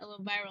of went a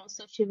little viral on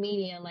social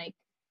media? Like,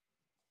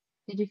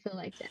 did you feel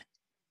like that?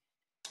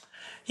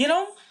 You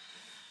know,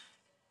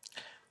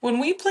 when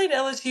we played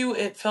LSU,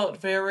 it felt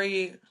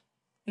very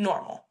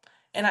normal.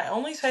 And I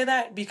only say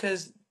that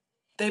because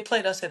they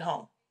played us at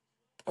home,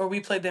 or we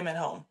played them at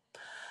home.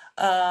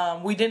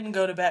 We didn't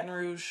go to Baton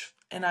Rouge,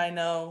 and I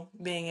know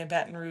being in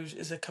Baton Rouge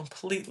is a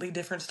completely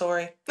different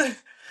story.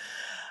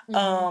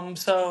 Hmm.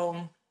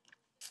 So,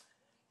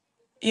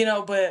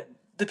 but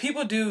the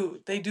people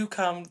they do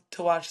come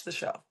to watch the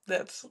show.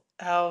 That's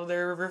how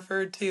they're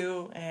referred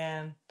to.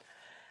 And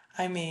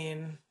I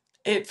mean,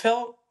 it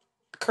felt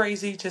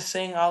crazy just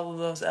seeing all of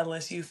those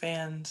LSU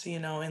fans,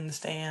 in the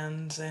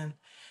stands, and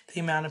the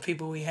amount of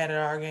people we had at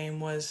our game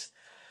was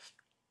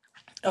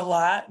a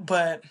lot.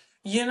 But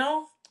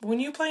when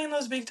you play in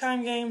those big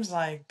time games,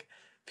 like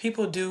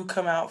people do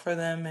come out for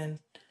them, and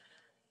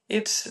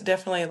it's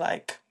definitely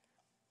like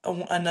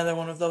another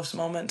one of those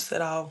moments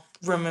that I'll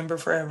remember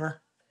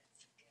forever.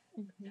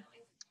 Hmm.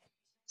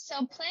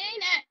 So playing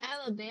at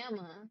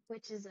Alabama,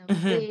 which is a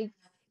Hmm. big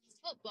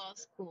football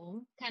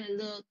school, kind of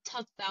little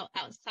tough out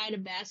outside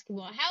of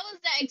basketball. How was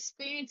that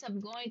experience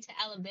of going to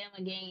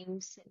Alabama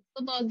games,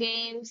 football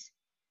games,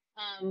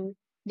 um,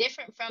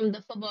 different from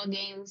the football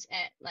games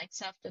at like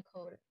South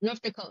Dakota,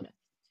 North Dakota?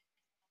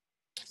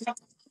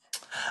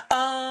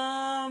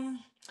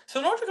 Um,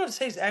 so North Dakota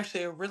State is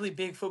actually a really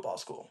big football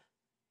school.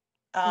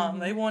 Hmm.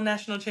 They won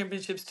national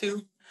championships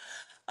too.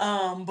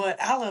 But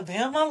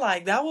Alabama,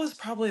 like that was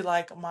probably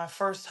like my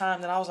first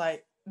time that I was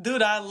like,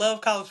 dude, I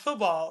love college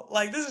football.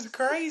 Like this is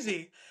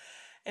crazy.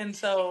 And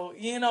so,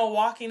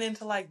 walking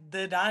into like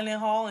the dining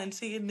hall and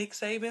seeing Nick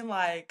Saban,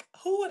 like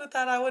who would have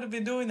thought I would have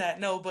been doing that?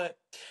 No, but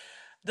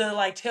the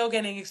like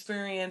tailgating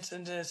experience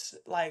and just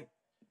like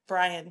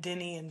Bryant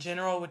Denny in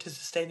general, which is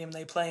the stadium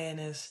they play in,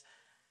 is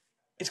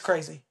it's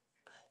crazy.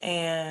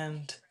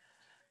 And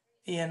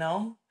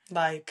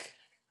like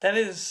that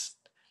is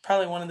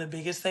probably one of the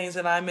biggest things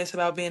that I miss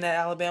about being at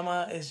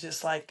Alabama is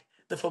just like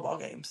the football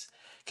games.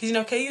 Because,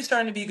 KU's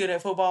starting to be good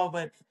at football,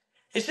 but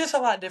it's just a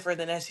lot different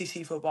than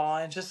SEC football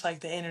and just like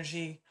the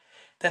energy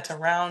that's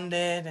around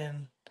it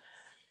and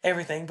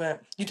everything.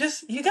 But you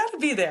got to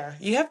be there.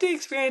 You have to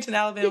experience an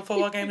Alabama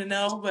football game to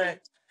know.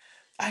 But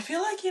I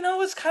feel like,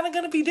 it's kind of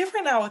going to be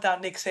different now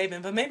without Nick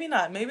Saban, but maybe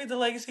not. Maybe the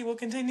legacy will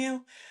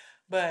continue.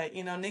 But,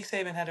 Nick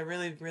Saban had a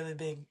really, really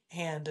big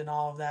hand in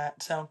all of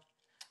that. So,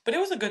 but it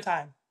was a good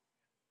time.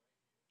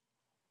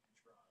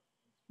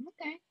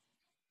 Okay.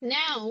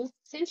 Now,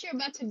 since you're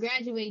about to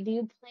graduate, do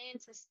you plan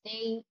to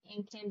stay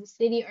in Kansas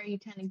City, or are you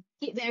trying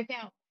to get back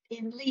out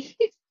and leave?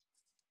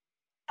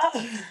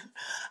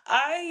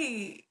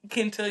 I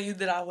can tell you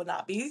that I will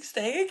not be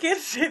staying in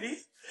Kansas City.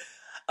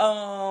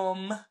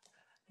 Um,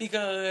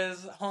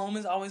 because home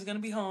is always gonna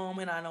be home,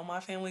 and I know my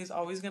family is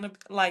always gonna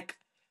like.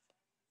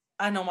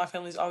 I know my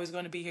family's always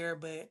going to be here,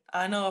 but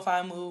I know if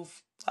I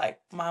move,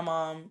 like my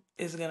mom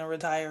is gonna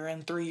retire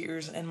in 3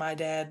 years, and my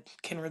dad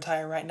can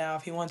retire right now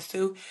if he wants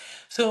to.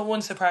 So it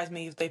wouldn't surprise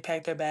me if they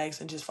packed their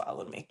bags and just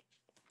followed me.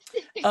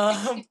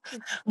 Um,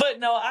 but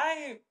no,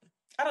 I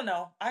don't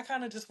know. I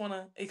kind of just want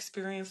to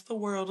experience the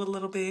world a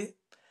little bit.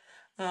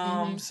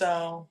 Hmm.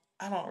 So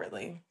I don't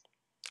really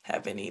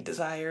have any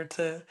desire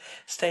to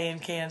stay in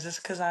Kansas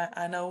because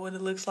I know what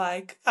it looks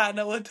like. I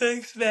know what to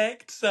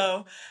expect.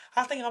 So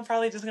I think I'm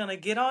probably just gonna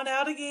get on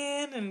out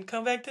again and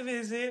come back to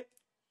visit.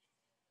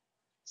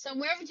 So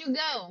where would you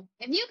go?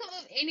 If you could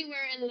move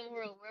anywhere in the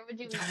world, where would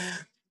you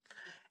move?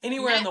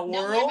 Anywhere in Not the don't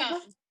worry world,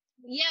 about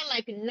yeah,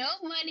 like no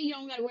money. You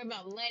don't gotta worry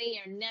about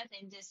money or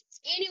nothing. Just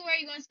anywhere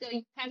you want to go,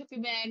 you pack up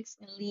your bags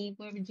and leave.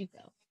 Where would you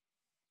go?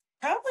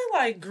 probably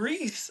like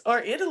Greece or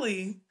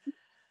Italy.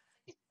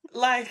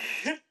 Like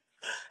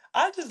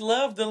I just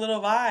love the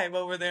little vibe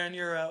over there in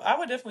Europe. I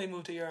would definitely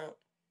move to Europe,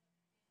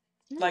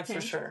 like for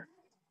Okay. sure.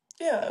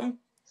 Yeah,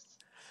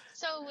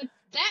 So with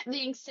that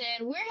being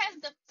said, where has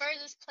the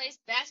furthest place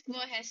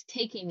basketball has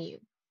taken you?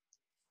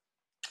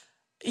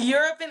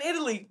 Europe and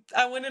Italy.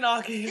 I went in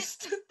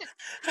August.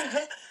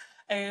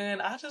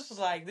 And I just was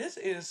like, this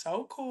is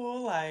so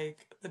cool.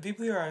 Like, the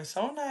people here are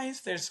so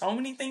nice. There's so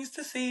many things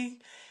to see.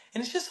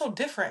 And it's just so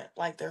different.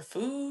 Like, their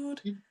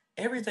food,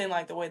 everything,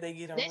 like the way they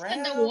get They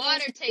said the around.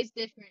 water tastes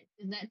different.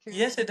 Is that true?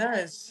 Yes, it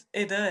does.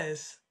 It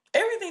does.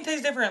 Everything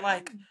tastes different.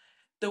 Like,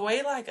 the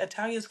way, like,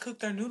 Italians cook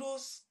their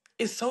noodles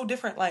is so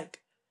different.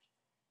 Like,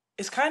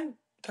 it's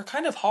they're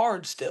kind of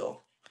hard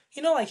still.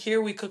 Like here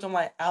we cook them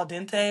like al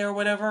dente or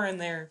whatever, and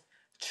they're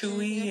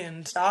chewy Mhm.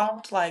 and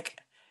soft.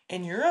 Like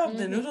in Europe,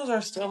 the Mhm. noodles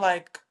are still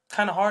like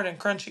kind of hard and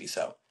crunchy.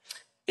 So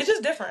it's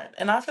just different,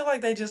 and I feel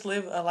like they just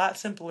live a lot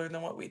simpler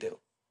than what we do.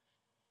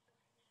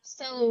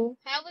 So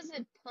how was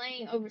it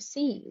playing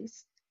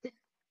overseas?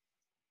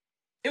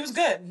 It was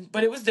good,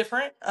 but it was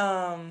different.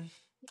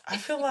 I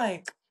feel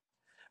like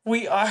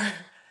we are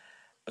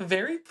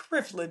very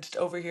privileged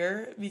over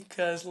here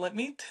because let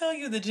me tell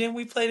you, the gym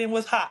we played in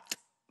was hot.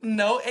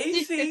 No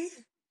AC.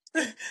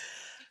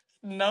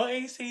 No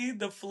AC.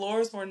 The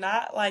floors were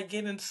not like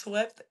getting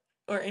swept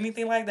or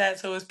anything like that.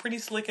 So it was pretty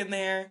slick in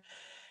there.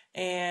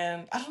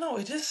 And I don't know,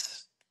 it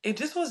just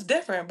was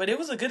different, but it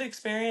was a good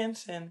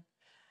experience. And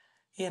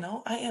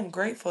I am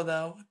grateful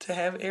though to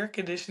have air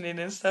conditioning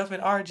and stuff in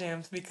our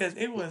gyms because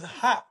it was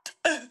hot.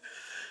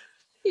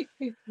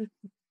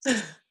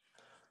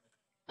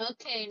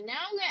 Okay, now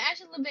I'm gonna ask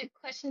you a little bit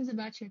questions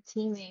about your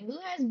teammate. Who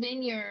has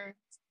been your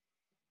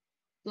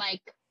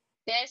like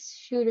best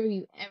shooter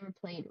you ever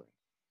played with?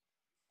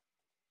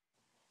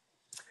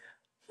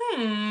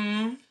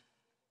 Hmm.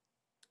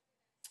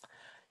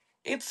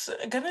 It's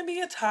gonna be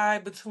a tie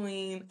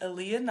between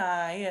Aaliyah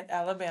Nye at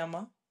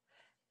Alabama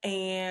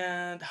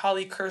and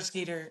Holly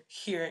Kersgeter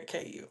here at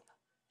KU.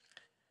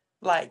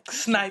 Like Okay.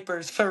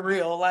 snipers for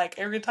real. Like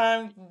every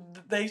time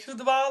they shoot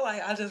the ball,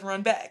 like I just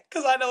run back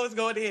because I know it's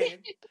going in.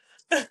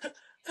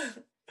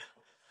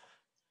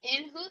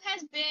 And who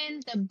has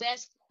been the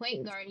best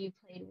point guard you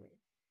played with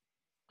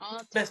all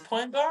Best time?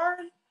 point guard,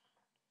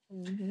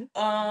 Hmm.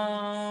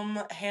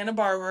 Hannah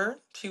Barber.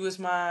 She was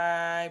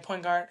my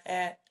point guard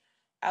at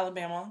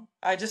Alabama.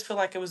 I just feel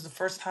like it was the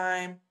first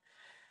time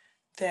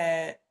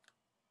that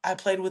I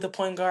played with a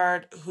point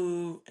guard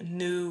who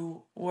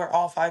knew where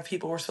all five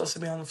people were supposed to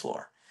be on the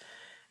floor.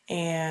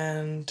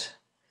 And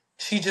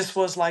she just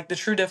was like the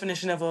true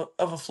definition of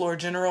a floor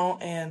general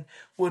and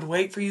would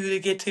wait for you to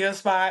get to your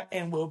spot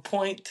and will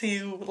point to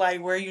you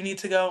like where you need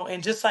to go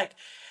and just like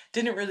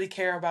didn't really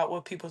care about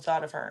what people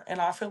thought of her. And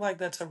I feel like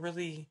that's a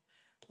really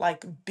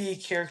like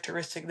big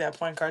characteristic that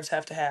point guards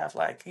have to have.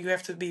 Like you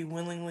have to be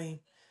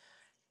willingly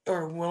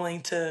or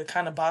willing to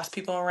kind of boss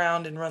people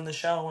around and run the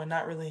show and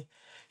not really,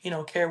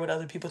 care what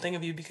other people think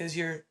of you because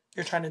you're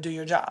trying to do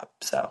your job.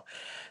 So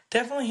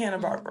definitely Hannah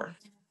Mm. Barber.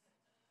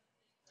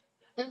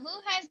 And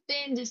who has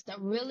been just a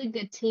really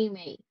good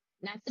teammate?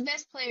 Not the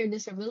best player,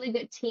 just a really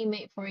good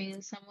teammate for you.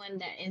 Someone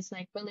that is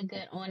like really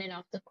good on and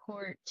off the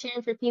court,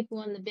 cheering for people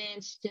on the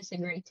bench. Just a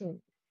great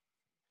team.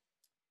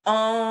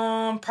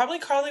 Probably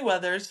Carly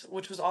Weathers,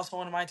 which was also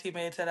one of my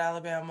teammates at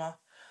Alabama.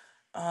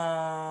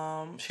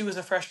 She was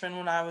a freshman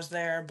when I was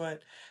there,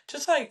 but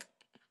just like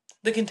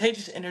the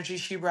contagious energy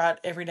she brought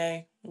every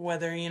day,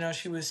 whether,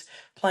 she was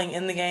playing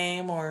in the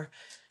game or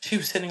she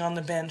was sitting on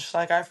the bench.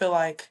 Like I feel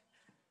like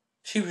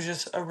she was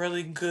just a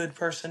really good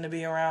person to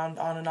be around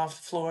on and off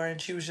the floor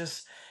and she was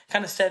just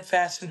kind of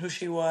steadfast in who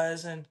she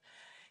was and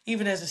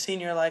even as a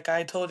senior, like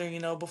I told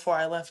her, before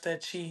I left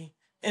that she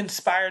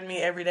inspired me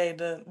every day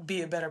to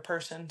be a better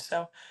person.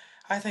 So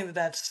I think that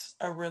that's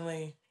a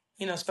really,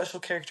 special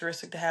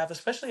characteristic to have,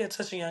 especially at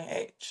such a young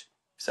age.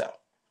 So,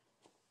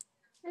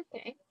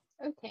 Okay.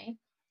 Okay.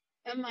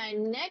 And my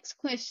next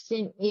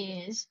question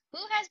is, who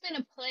has been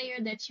a player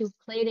that you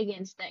played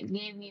against that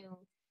gave you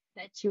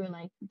that you were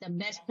like the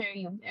best player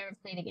you've ever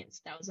played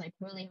against? That was like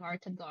really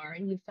hard to guard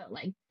and you felt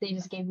like they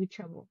just gave you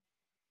trouble.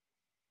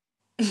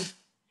 um,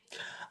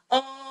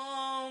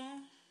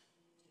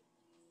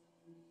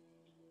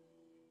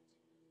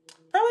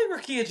 probably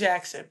Rakia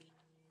Jackson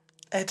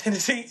at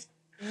Tennessee.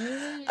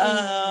 Mm.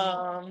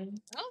 Um,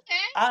 Okay.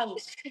 I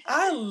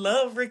I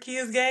love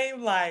Rakia's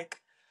game.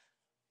 Like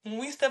when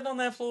we stepped on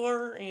that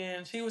floor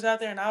and she was out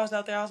there and I was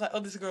out there, I was like, "Oh,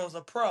 this girl's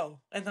a pro."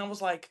 And that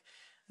was like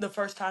the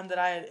first time that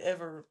I had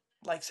ever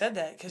like said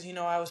that because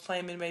I was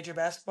playing mid-major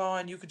basketball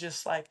and you could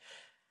just like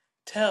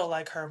tell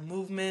like her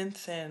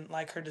movements and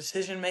like her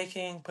decision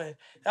making. But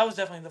that was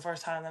definitely the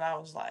first time that I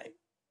was like,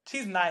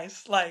 "She's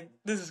nice." Like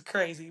this is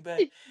crazy,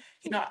 but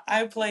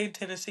I played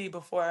Tennessee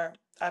before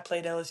I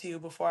played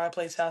LSU, before I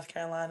played South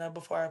Carolina,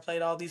 before I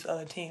played all these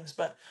other teams,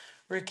 but.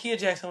 Rakia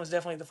Jackson was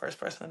definitely the first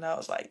person that I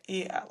was like,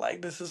 yeah,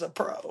 like this is a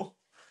pro.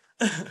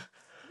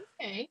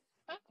 Okay.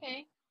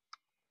 Okay.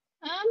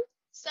 Um,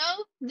 so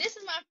this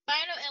is my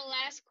final and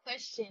last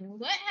question.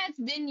 What has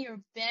been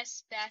your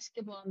best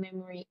basketball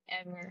memory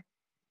ever?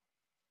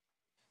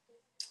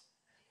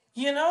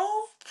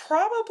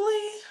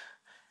 Probably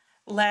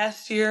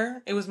last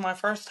year. It was my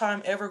first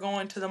time ever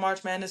going to the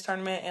March Madness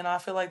tournament, and I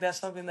feel like that's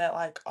something that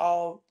like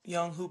all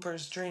young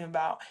hoopers dream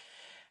about.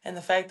 And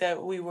the fact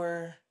that we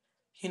were,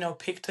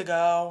 picked to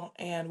go,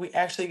 and we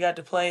actually got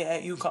to play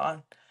at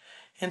UConn.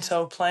 And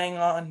so playing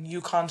on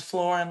UConn's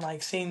floor and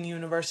like seeing the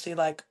university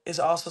like is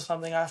also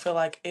something I feel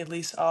like at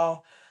least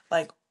all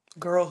like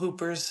girl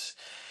hoopers,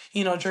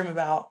 dream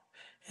about.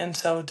 And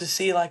so to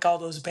see like all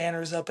those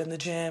banners up in the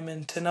gym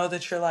and to know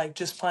that you're like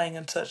just playing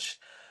in such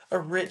a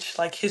rich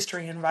like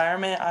history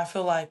environment, I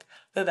feel like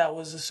that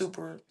was a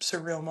super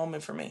surreal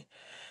moment for me.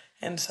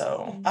 And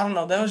so I don't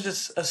know, that was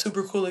just a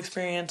super cool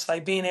experience,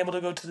 like being able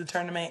to go to the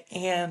tournament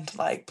and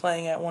like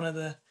playing at one of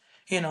the,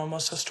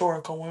 most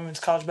historical women's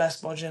college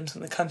basketball gyms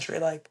in the country.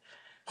 Like,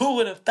 who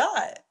would have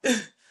thought?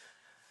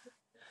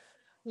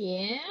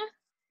 Yeah.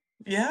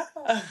 Yeah.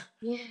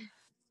 Yeah.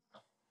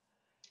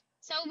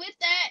 So with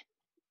that,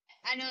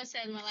 I know it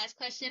said my last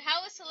question.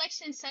 How was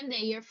Selection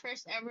Sunday, your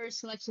first ever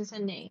Selection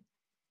Sunday?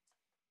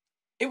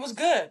 It was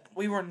good.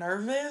 We were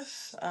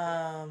nervous.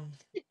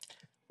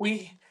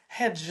 We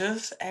had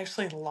just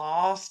actually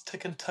lost to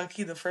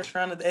Kentucky the first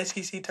round of the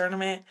SEC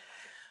tournament.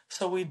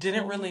 So we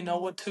didn't really know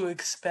Mm. what to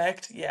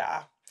expect.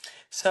 Yeah.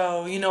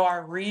 So,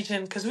 our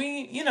region, because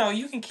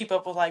you can keep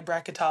up with like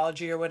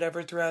bracketology or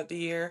whatever throughout the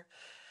year.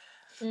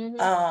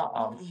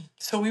 Mm-hmm.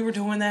 So we were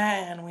doing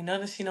that and we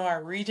noticed,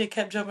 our region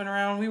kept jumping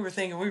around. We were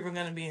thinking we were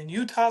going to be in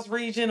Utah's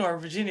region or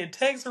Virginia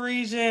Tech's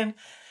region.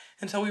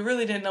 And so we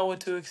really didn't know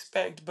what to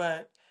expect.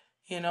 But,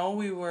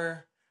 we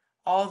were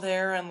all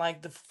there in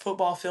like the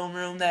football film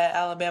room that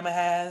Alabama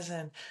has.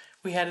 And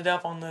we had it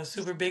up on the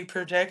super big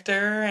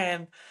projector.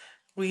 And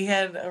we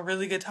had a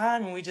really good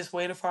time and we just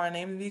waited for our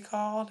name to be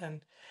called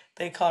and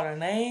they called our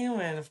name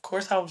and of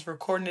course I was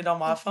recording it on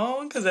my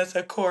phone because that's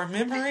a core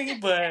memory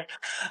but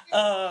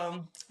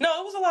no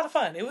it was a lot of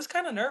fun. It was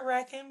kind of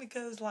nerve-wracking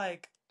because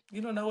like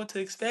you don't know what to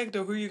expect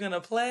or who you're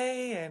gonna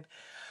play and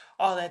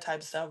all that type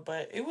of stuff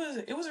but it was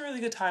a really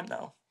good time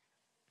though.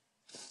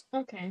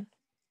 Okay.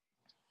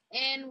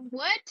 And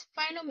what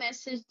final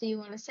message do you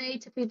want to say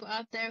to people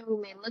out there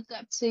who may look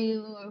up to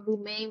you or who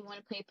may want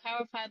to play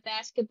Power Five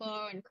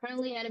basketball and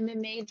currently at a mid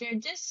major?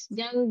 Just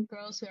young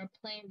girls who are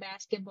playing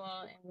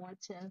basketball and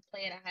want to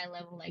play at a high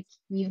level like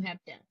you have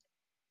done.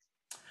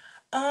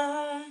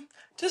 um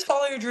just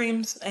follow your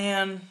dreams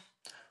and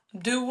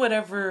do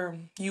whatever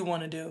you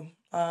want to do.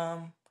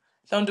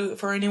 Don't do it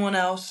for anyone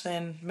else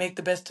and make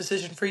the best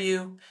decision for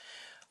you,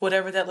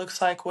 whatever that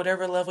looks like,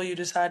 whatever level you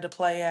decide to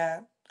play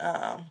at.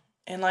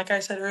 And like I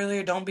said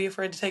earlier, don't be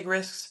afraid to take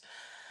risks.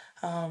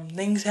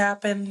 Things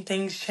happen,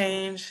 things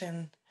change,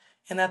 and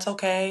that's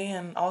okay.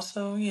 And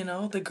also,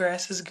 the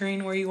grass is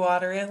green where you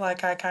water it,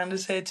 like I kind of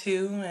said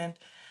too. And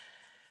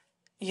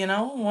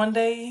one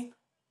day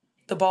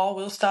the ball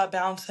will stop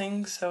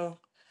bouncing. So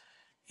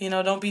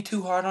don't be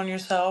too hard on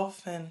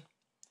yourself and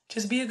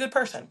just be a good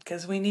person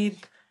because we need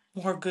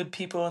more good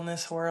people in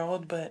this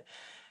world. But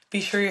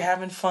be sure you're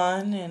having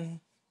fun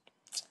and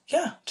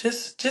yeah,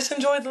 just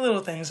enjoy the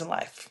little things in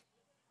life.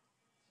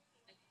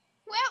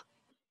 Well,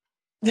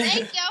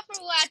 thank y'all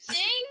for watching.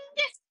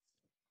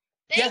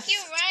 Thank you,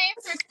 Yes. Ryan,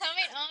 for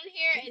coming on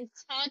here and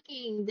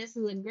talking. This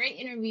is a great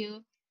interview.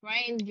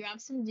 Ryan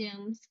dropped some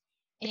gems.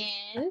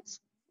 And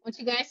I want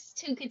you guys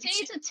to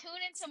continue to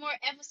tune into more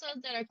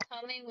episodes that are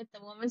coming with the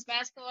women's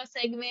basketball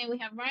segment. We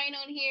have Ryan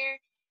on here,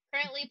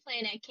 currently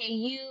playing at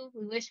KU.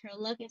 We wish her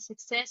luck and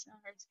success on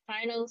her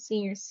final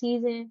senior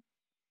season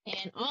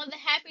and all the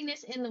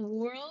happiness in the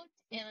world.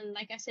 And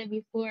like I said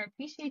before, I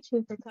appreciate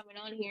you for coming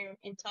on here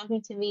and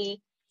talking to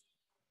me,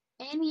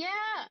 and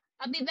yeah,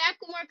 I'll be back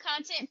with more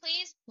content.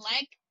 Please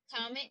like,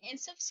 comment, and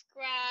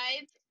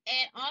subscribe.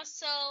 And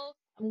also,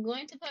 I'm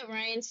going to put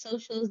Ryan's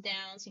socials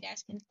down so you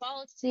guys can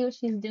follow to see what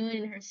she's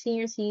doing in her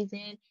senior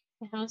season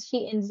and how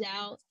she ends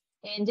out.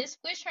 And just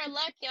wish her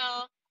luck,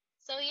 y'all.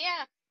 So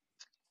yeah,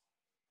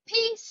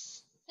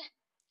 peace.